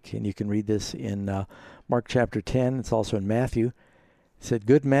this week, and you can read this in Mark chapter 10. It's also in Matthew. He said,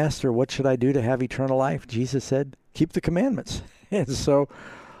 good master, what should I do to have eternal life? Jesus said, keep the commandments. And so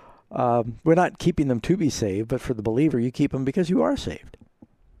we're not keeping them to be saved, but for the believer, you keep them because you are saved.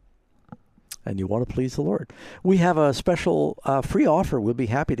 And you want to please the Lord. We have a special free offer we'll be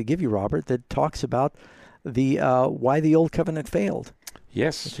happy to give you, Robert, that talks about the why the Old Covenant failed.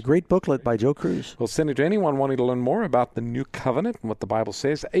 Yes. It's a great booklet by Joe Cruz. We'll send it to anyone wanting to learn more about the New Covenant and what the Bible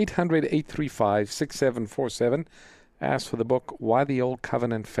says. 800-835-6747. Ask for the book, Why the Old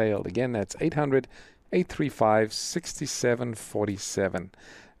Covenant Failed. Again, that's 800-835-6747.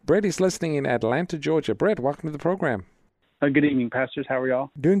 Brett is listening in Atlanta, Georgia. Brett, welcome to the program. Good evening, pastors. How are y'all?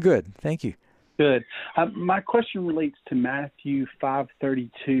 Doing good. Thank you. Good. My question relates to Matthew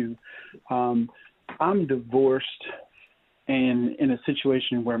 5:32. I'm divorced and in a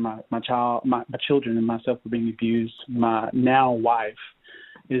situation where my children and myself are being abused. My now wife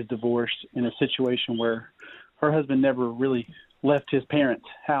is divorced in a situation where her husband never really left his parents'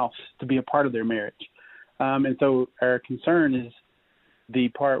 house to be a part of their marriage. And so our concern is the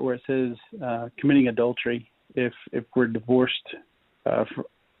part where it says committing adultery if we're divorced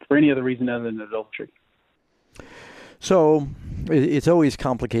for any other reason other than adultery. So it's always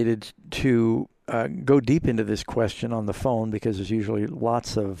complicated to go deep into this question on the phone because there's usually a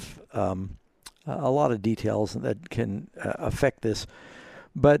lot of details that can affect this.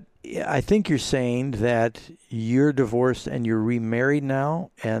 But I think you're saying that you're divorced and you're remarried now,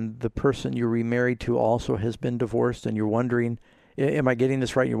 and the person you're remarried to also has been divorced, and you're wondering, am I getting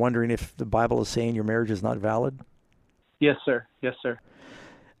this right? You're wondering if the Bible is saying your marriage is not valid? Yes, sir. Yes, sir.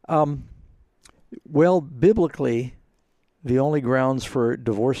 Well, biblically, the only grounds for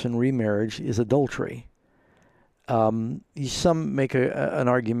divorce and remarriage is adultery. Some make an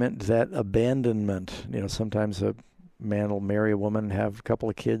argument that abandonment, sometimes a man will marry a woman, have a couple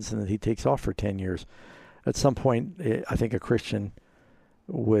of kids, and then he takes off for 10 years. At some point, I think a Christian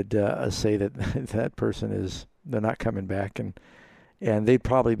would say that that person they're not coming back, and they'd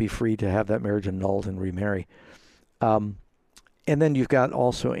probably be free to have that marriage annulled and remarry. And then you've got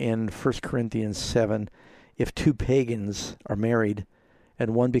also in 1 Corinthians 7, if two pagans are married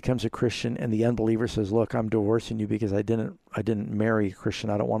and one becomes a Christian and the unbeliever says, look, I'm divorcing you because I didn't marry a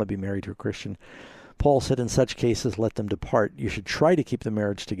Christian. I don't want to be married to a Christian. Paul said in such cases, let them depart. You should try to keep the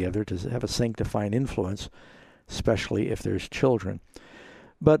marriage together to have a sanctifying influence, especially if there's children.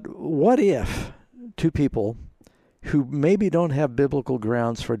 But what if two people who maybe don't have biblical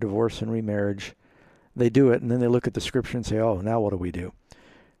grounds for divorce and remarriage, they do it, and then they look at the scripture and say, oh, now what do we do?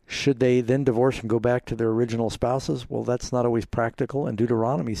 Should they then divorce and go back to their original spouses? Well, that's not always practical, and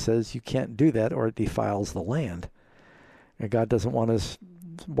Deuteronomy says you can't do that or it defiles the land. And God doesn't want us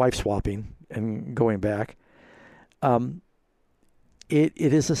wife swapping and going back. It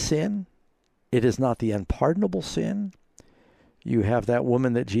is a sin. It is not the unpardonable sin. You have that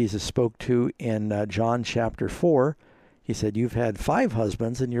woman that Jesus spoke to in John chapter 4. He said, you've had 5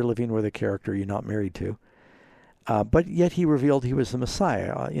 husbands and you're living with a character you're not married to. But yet he revealed he was the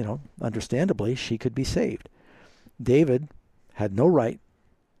Messiah. Understandably, she could be saved. David had no right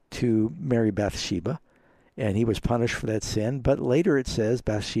to marry Bathsheba, and he was punished for that sin. But later it says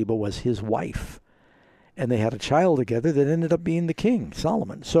Bathsheba was his wife, and they had a child together that ended up being the king,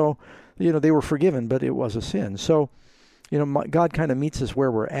 Solomon. So, they were forgiven, but it was a sin. So, God kind of meets us where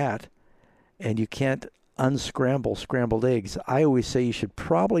we're at, and you can't unscramble scrambled eggs. I always say you should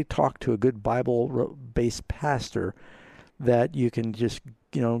probably talk to a good Bible-based pastor that you can just,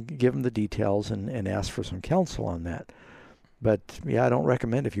 give them the details and ask for some counsel on that. But, I don't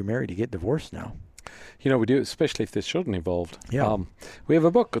recommend if you're married to get divorced now. We do, especially if there's children involved. Yeah. We have a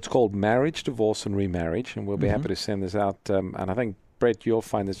book. It's called Marriage, Divorce, and Remarriage, and we'll be happy to send this out. And I think, Brett, you'll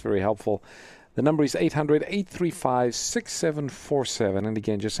find this very helpful. The number is 800-835-6747. And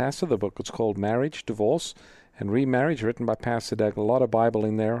again, just ask for the book. It's called Marriage, Divorce, and Remarriage, written by Pastor Doug. A lot of Bible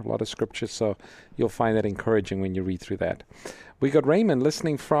in there, a lot of scripture, so you'll find that encouraging when you read through that. We got Raymond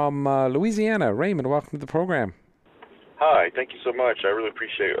listening from Louisiana. Raymond, welcome to the program. Hi, thank you so much. I really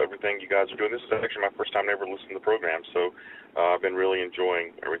appreciate everything you guys are doing. This is actually my first time ever listening to the program, so I've been really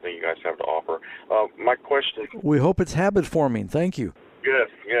enjoying everything you guys have to offer. My question... We hope it's habit forming. Thank you.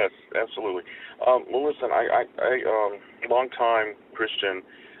 Yes, absolutely. Well, listen, I long-time Christian,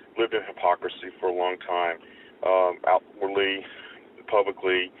 lived in hypocrisy for a long time, outwardly,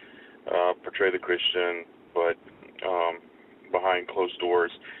 publicly portray the Christian, but behind closed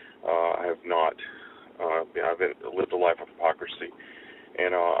doors, I have not. I've lived a life of hypocrisy,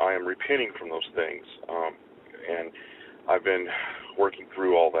 and I am repenting from those things. And I've been working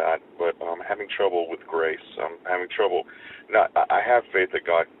through all that, but I'm having trouble with grace. I'm having trouble. I have faith that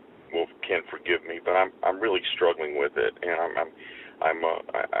God can forgive me, but I'm really struggling with it, and I'm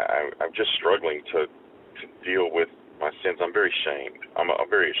just struggling to deal with my sins. I'm very ashamed. I'm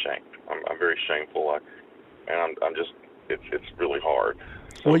very ashamed. I'm very shameful, and I'm just it's really hard.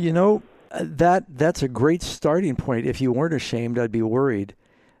 So, Well, that's a great starting point. If you weren't ashamed, I'd be worried.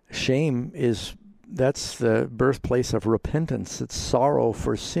 Shame that's the birthplace of repentance. It's sorrow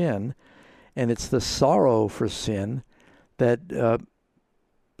for sin, and it's the sorrow for sin that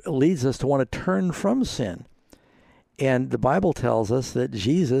leads us to want to turn from sin. And the Bible tells us that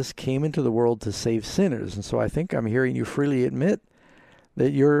Jesus came into the world to save sinners. And so I think I'm hearing you freely admit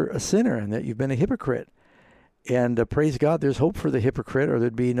that you're a sinner and that you've been a hypocrite. And praise God, there's hope for the hypocrite, or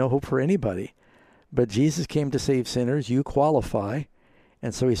there'd be no hope for anybody. But Jesus came to save sinners. You qualify.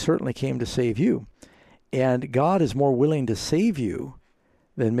 And so he certainly came to save you. And God is more willing to save you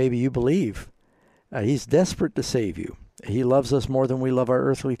than maybe you believe. He's desperate to save you. He loves us more than we love our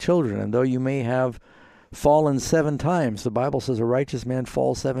earthly children. And though you may have fallen 7 times, the Bible says a righteous man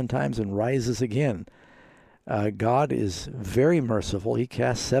falls 7 times and rises again. God is very merciful. He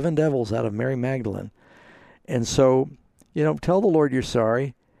cast 7 devils out of Mary Magdalene. And so, tell the Lord you're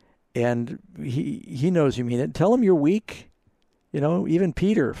sorry, and he knows you mean it. Tell him you're weak. Even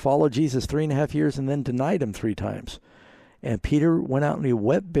Peter followed Jesus 3.5 years and then denied him 3 times. And Peter went out and he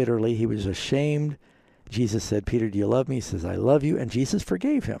wept bitterly. He was ashamed. Jesus said, Peter, do you love me? He says, I love you. And Jesus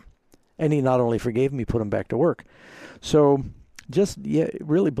forgave him. And he not only forgave him, he put him back to work. So just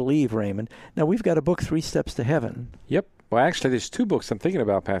really believe, Raymond. Now, we've got a book, 3 Steps to Heaven. Yep. Well, actually, there's 2 books I'm thinking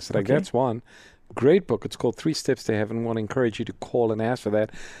about, Pastor. Okay. That's one. Great book. It's called 3 Steps to Heaven. I want to encourage you to call and ask for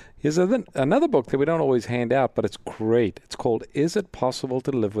that. Here's another book that we don't always hand out, but it's great. It's called Is It Possible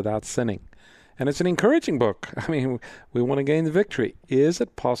to Live Without Sinning? And it's an encouraging book. I mean, we want to gain the victory. Is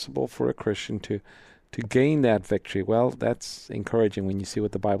it possible for a Christian to gain that victory? Well, that's encouraging when you see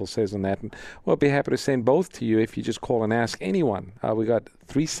what the Bible says on that. And we'll be happy to send both to you if you just call and ask anyone. We got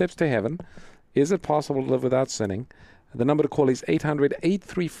 3 Steps to Heaven. Is it possible to live without sinning? The number to call is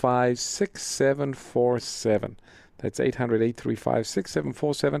 800-835-6747. That's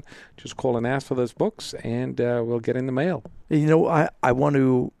 800-835-6747. Just call and ask for those books, and we'll get in the mail. I'm going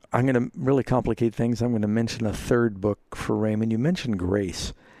to really complicate things. I'm going to mention a 3rd book for Raymond. You mentioned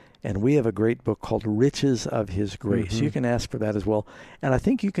grace, and we have a great book called Riches of His Grace. Mm-hmm. You can ask for that as well. And I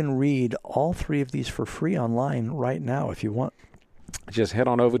think you can read all 3 of these for free online right now if you want. Just head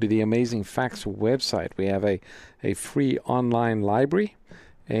on over to the Amazing Facts website. We have a free online library,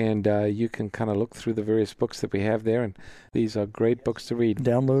 and you can kind of look through the various books that we have there, and these are great books to read.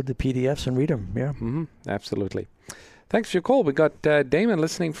 Download the PDFs and read them, yeah. Mm-hmm. Absolutely. Thanks for your call. We got Damon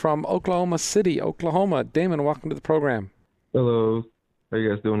listening from Oklahoma City, Oklahoma. Damon, welcome to the program. Hello. How are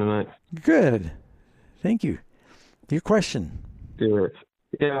you guys doing tonight? Good. Thank you. Your question. Good.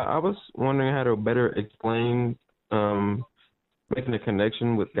 Yeah, I was wondering how to better explain making a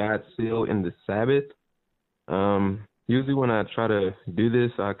connection with God's seal in the Sabbath. Usually when I try to do this,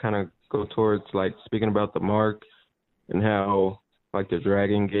 I kind of go towards speaking about the mark and how the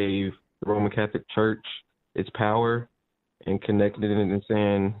dragon gave the Roman Catholic Church its power. and connecting it and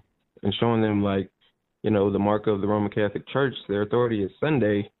saying and showing them, like, you know, the mark of the Roman Catholic Church, their authority is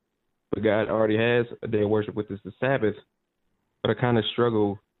Sunday, but God already has a day of worship, which is the Sabbath. But I kind of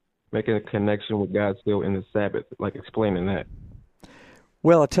struggle making a connection with God still in the Sabbath, like explaining that.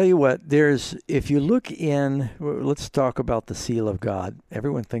 Well, I'll tell you what, if you look in, let's talk about the seal of God.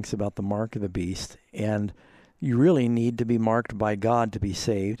 Everyone thinks about the mark of the beast, and you really need to be marked by God to be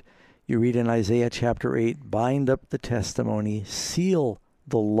saved. You read in Isaiah chapter 8, bind up the testimony, seal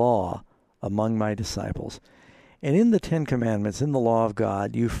the law among my disciples. And in the Ten Commandments, in the law of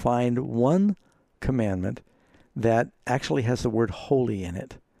God, you find one commandment that actually has the word holy in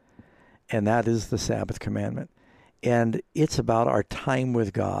it, and that is the Sabbath commandment. And it's about our time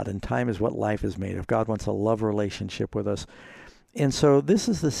with God, and time is what life is made of. God wants a love relationship with us. And so this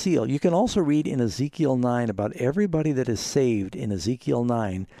is the seal. You can also read in Ezekiel 9 about everybody that is saved in Ezekiel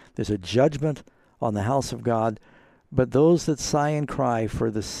 9. There's a judgment on the house of God, but those that sigh and cry for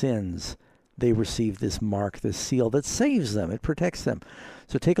the sins, they receive this mark, this seal that saves them. It protects them.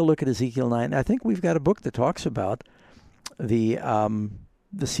 So take a look at Ezekiel 9. I think we've got a book that talks about the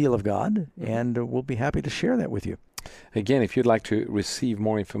seal of God, and we'll be happy to share that with you. Again, if you'd like to receive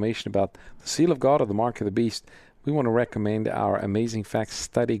more information about the seal of God or the mark of the beast, we want to recommend our Amazing Facts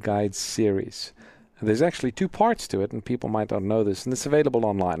Study Guide series. There's actually 2 parts to it, and people might not know this, and it's available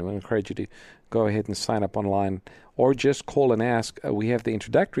online. We encourage you to go ahead and sign up online, or just call and ask. We have the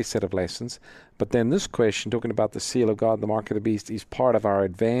introductory set of lessons, but then this question, talking about the seal of God, the mark of the beast, is part of our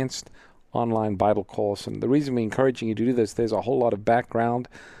advanced online Bible course. And the reason we're encouraging you to do this, there's a whole lot of background,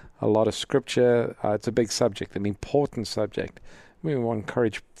 a lot of scripture. It's a big subject, an important subject. We want to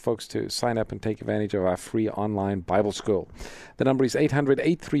encourage folks to sign up and take advantage of our free online Bible school. The number is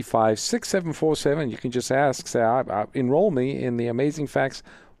 800-835-6747. You can just ask, say, enroll me in the Amazing Facts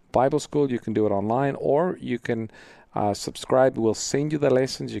Bible School. You can do it online, or you can subscribe. We'll send you the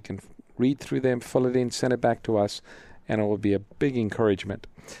lessons. You can read through them, fill it in, send it back to us, and it will be a big encouragement.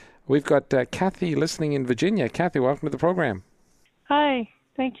 We've got Kathy listening in Virginia. Kathy, welcome to the program. Hi,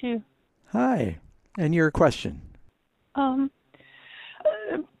 thank you. Hi, and your question?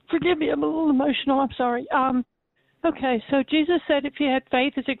 Forgive me, I'm a little emotional. I'm sorry. Okay, so Jesus said if you had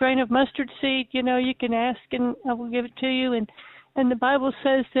faith as a grain of mustard seed, you know, you can ask and I will give it to you. And the Bible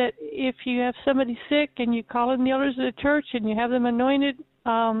says that if you have somebody sick and you call in the elders of the church and you have them anointed,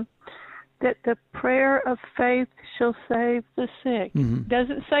 that the prayer of faith shall save the sick. Mm-hmm.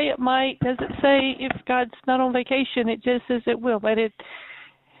 Doesn't say it might, doesn't say if God's not on vacation, it just says it will. But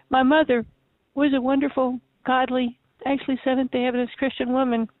my mother was a wonderful, godly, actually Seventh-day Adventist Christian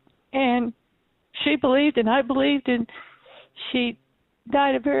woman, and she believed and I believed, and she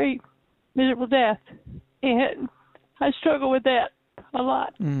died a very miserable death. And I struggle with that a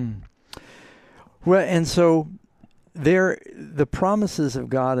lot. Well, and so the promises of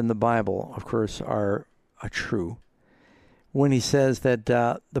God in the Bible, of course, are true. When he says that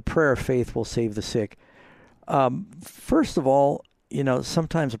the prayer of faith will save the sick, first of all, you know,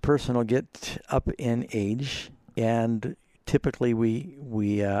 sometimes a person will get up in age, and typically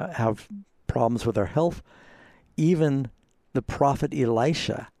we have problems with our health. Even the prophet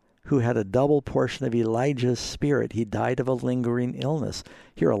Elisha, who had a double portion of Elijah's spirit, he died of a lingering illness.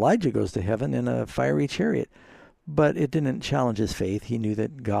 Here Elijah goes to heaven in a fiery chariot, but it didn't challenge his faith. He knew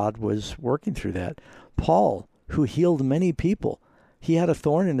that God was working through that. Paul, who healed many people, he had a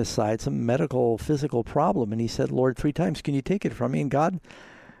thorn in his side, some medical, physical problem, and he said, Lord, 3 times, can you take it from me? And God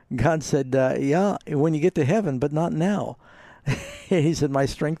said, yeah, when you get to heaven, but not now. He said, my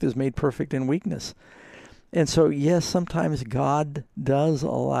strength is made perfect in weakness. And so, yes, sometimes God does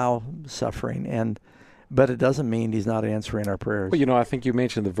allow suffering, but it doesn't mean he's not answering our prayers. Well, you know, I think you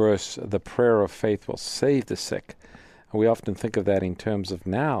mentioned the verse, the prayer of faith will save the sick. And we often think of that in terms of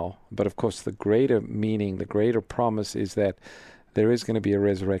now, but of course the greater meaning, the greater promise is that there is going to be a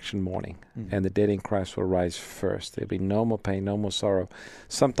resurrection morning, and the dead in Christ will rise first. There'll be no more pain, no more sorrow.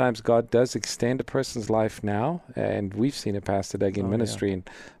 Sometimes God does extend a person's life now, and we've seen it, Pastor Doug, in ministry in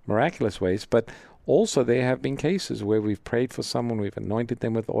miraculous ways, but also there have been cases where we've prayed for someone, we've anointed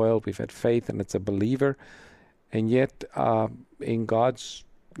them with oil, we've had faith, and it's a believer, and yet in God's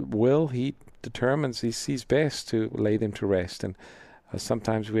will, he determines, he sees best to lay them to rest, and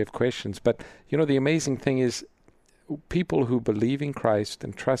sometimes we have questions. But, you know, the amazing thing is, people who believe in Christ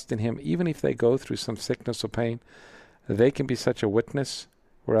and trust in him, even if they go through some sickness or pain, they can be such a witness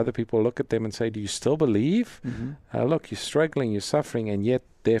where other people look at them and say, do you still believe? Look, you're struggling, you're suffering, and yet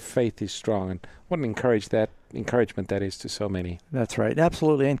their faith is strong. And what an encouragement that is to so many. That's right.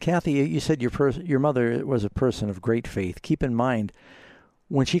 Absolutely. And Kathy, you said your mother was a person of great faith. Keep in mind,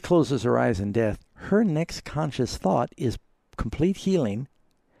 when she closes her eyes in death, her next conscious thought is complete healing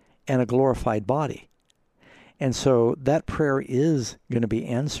and a glorified body. And so that prayer is going to be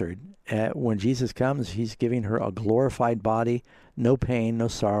answered. When Jesus comes, he's giving her a glorified body, no pain, no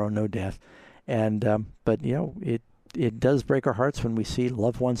sorrow, no death. And but, you know, it does break our hearts when we see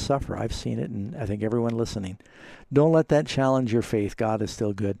loved ones suffer. I've seen it, and I think everyone listening. Don't let that challenge your faith. God is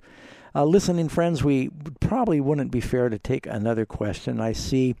still good. Listening friends, we probably wouldn't be fair to take another question. I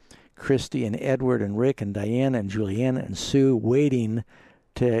see Christy and Edward and Rick and Diane and Juliana and Sue waiting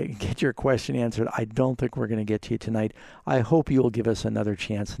to get your question answered. I don't think we're going to get to you tonight. I hope you will give us another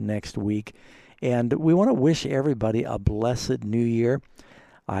chance next week. And we want to wish everybody a blessed new year.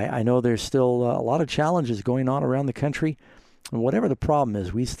 I know there's still a lot of challenges going on around the country. And whatever the problem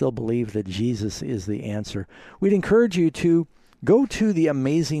is, we still believe that Jesus is the answer. We'd encourage you to go to the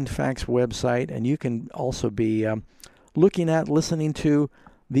Amazing Facts website, and you can also be listening to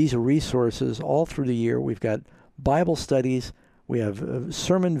these resources all through the year. We've got Bible studies, we have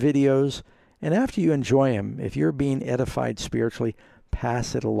sermon videos, and after you enjoy them, if you're being edified spiritually,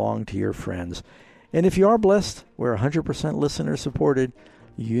 pass it along to your friends. And if you are blessed, we're 100% listener supported.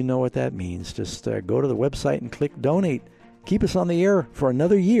 You know what that means. Just go to the website and click donate. Keep us on the air for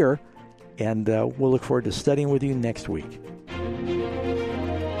another year, and we'll look forward to studying with you next week.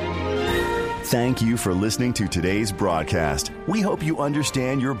 Thank you for listening to today's broadcast. We hope you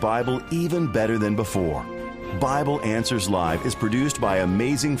understand your Bible even better than before. Bible Answers Live is produced by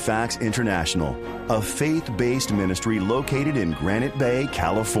Amazing Facts International, a faith-based ministry located in Granite Bay,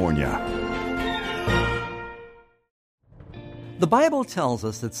 California. The Bible tells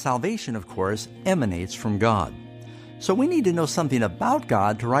us that salvation, of course, emanates from God. So we need to know something about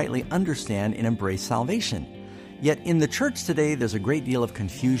God to rightly understand and embrace salvation. Yet in the church today, there's a great deal of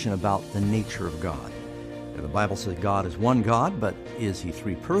confusion about the nature of God. The Bible says God is one God, but is he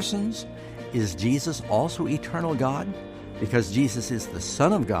three persons? Is Jesus also eternal God? Because Jesus is the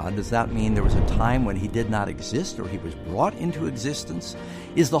Son of God, does that mean there was a time when he did not exist or he was brought into existence?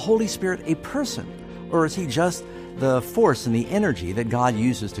 Is the Holy Spirit a person, or is he just the force and the energy that God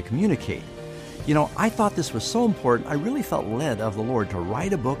uses to communicate? You know, I thought this was so important, I really felt led of the Lord to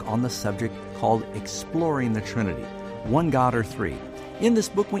write a book on the subject called Exploring the Trinity, One God or Three. In this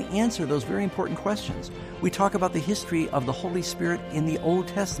book, we answer those very important questions. We talk about the history of the Holy Spirit in the Old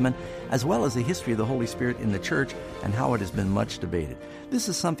Testament, as well as the history of the Holy Spirit in the church and how it has been much debated. This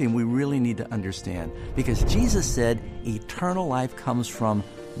is something we really need to understand, because Jesus said eternal life comes from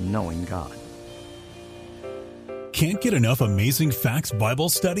knowing God. Can't get enough Amazing Facts Bible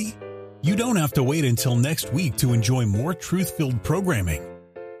study? You don't have to wait until next week to enjoy more truth-filled programming.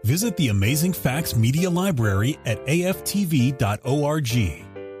 Visit the Amazing Facts Media Library at aftv.org.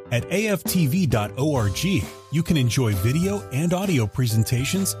 At aftv.org, you can enjoy video and audio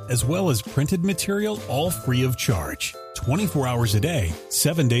presentations as well as printed material, all free of charge, 24 hours a day,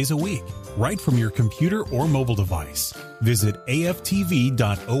 7 days a week, right from your computer or mobile device. Visit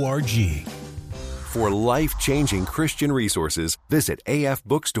aftv.org. For life-changing Christian resources, visit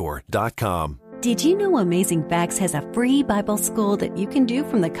afbookstore.com. Did you know Amazing Facts has a free Bible school that you can do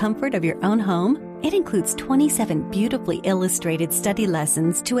from the comfort of your own home? It includes 27 beautifully illustrated study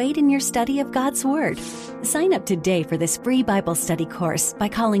lessons to aid in your study of God's Word. Sign up today for this free Bible study course by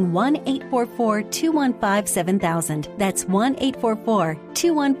calling 1-844-215-7000. That's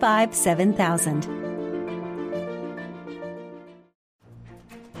 1-844-215-7000.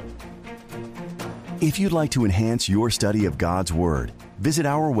 If you'd like to enhance your study of God's Word, visit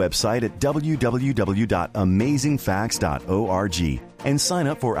our website at www.amazingfacts.org and sign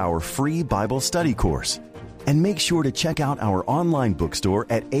up for our free Bible study course. And make sure to check out our online bookstore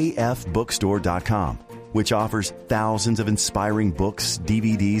at afbookstore.com, which offers thousands of inspiring books,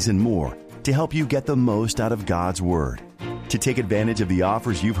 DVDs, and more to help you get the most out of God's Word. To take advantage of the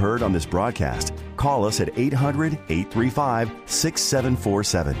offers you've heard on this broadcast, call us at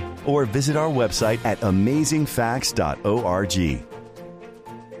 800-835-6747 or visit our website at amazingfacts.org.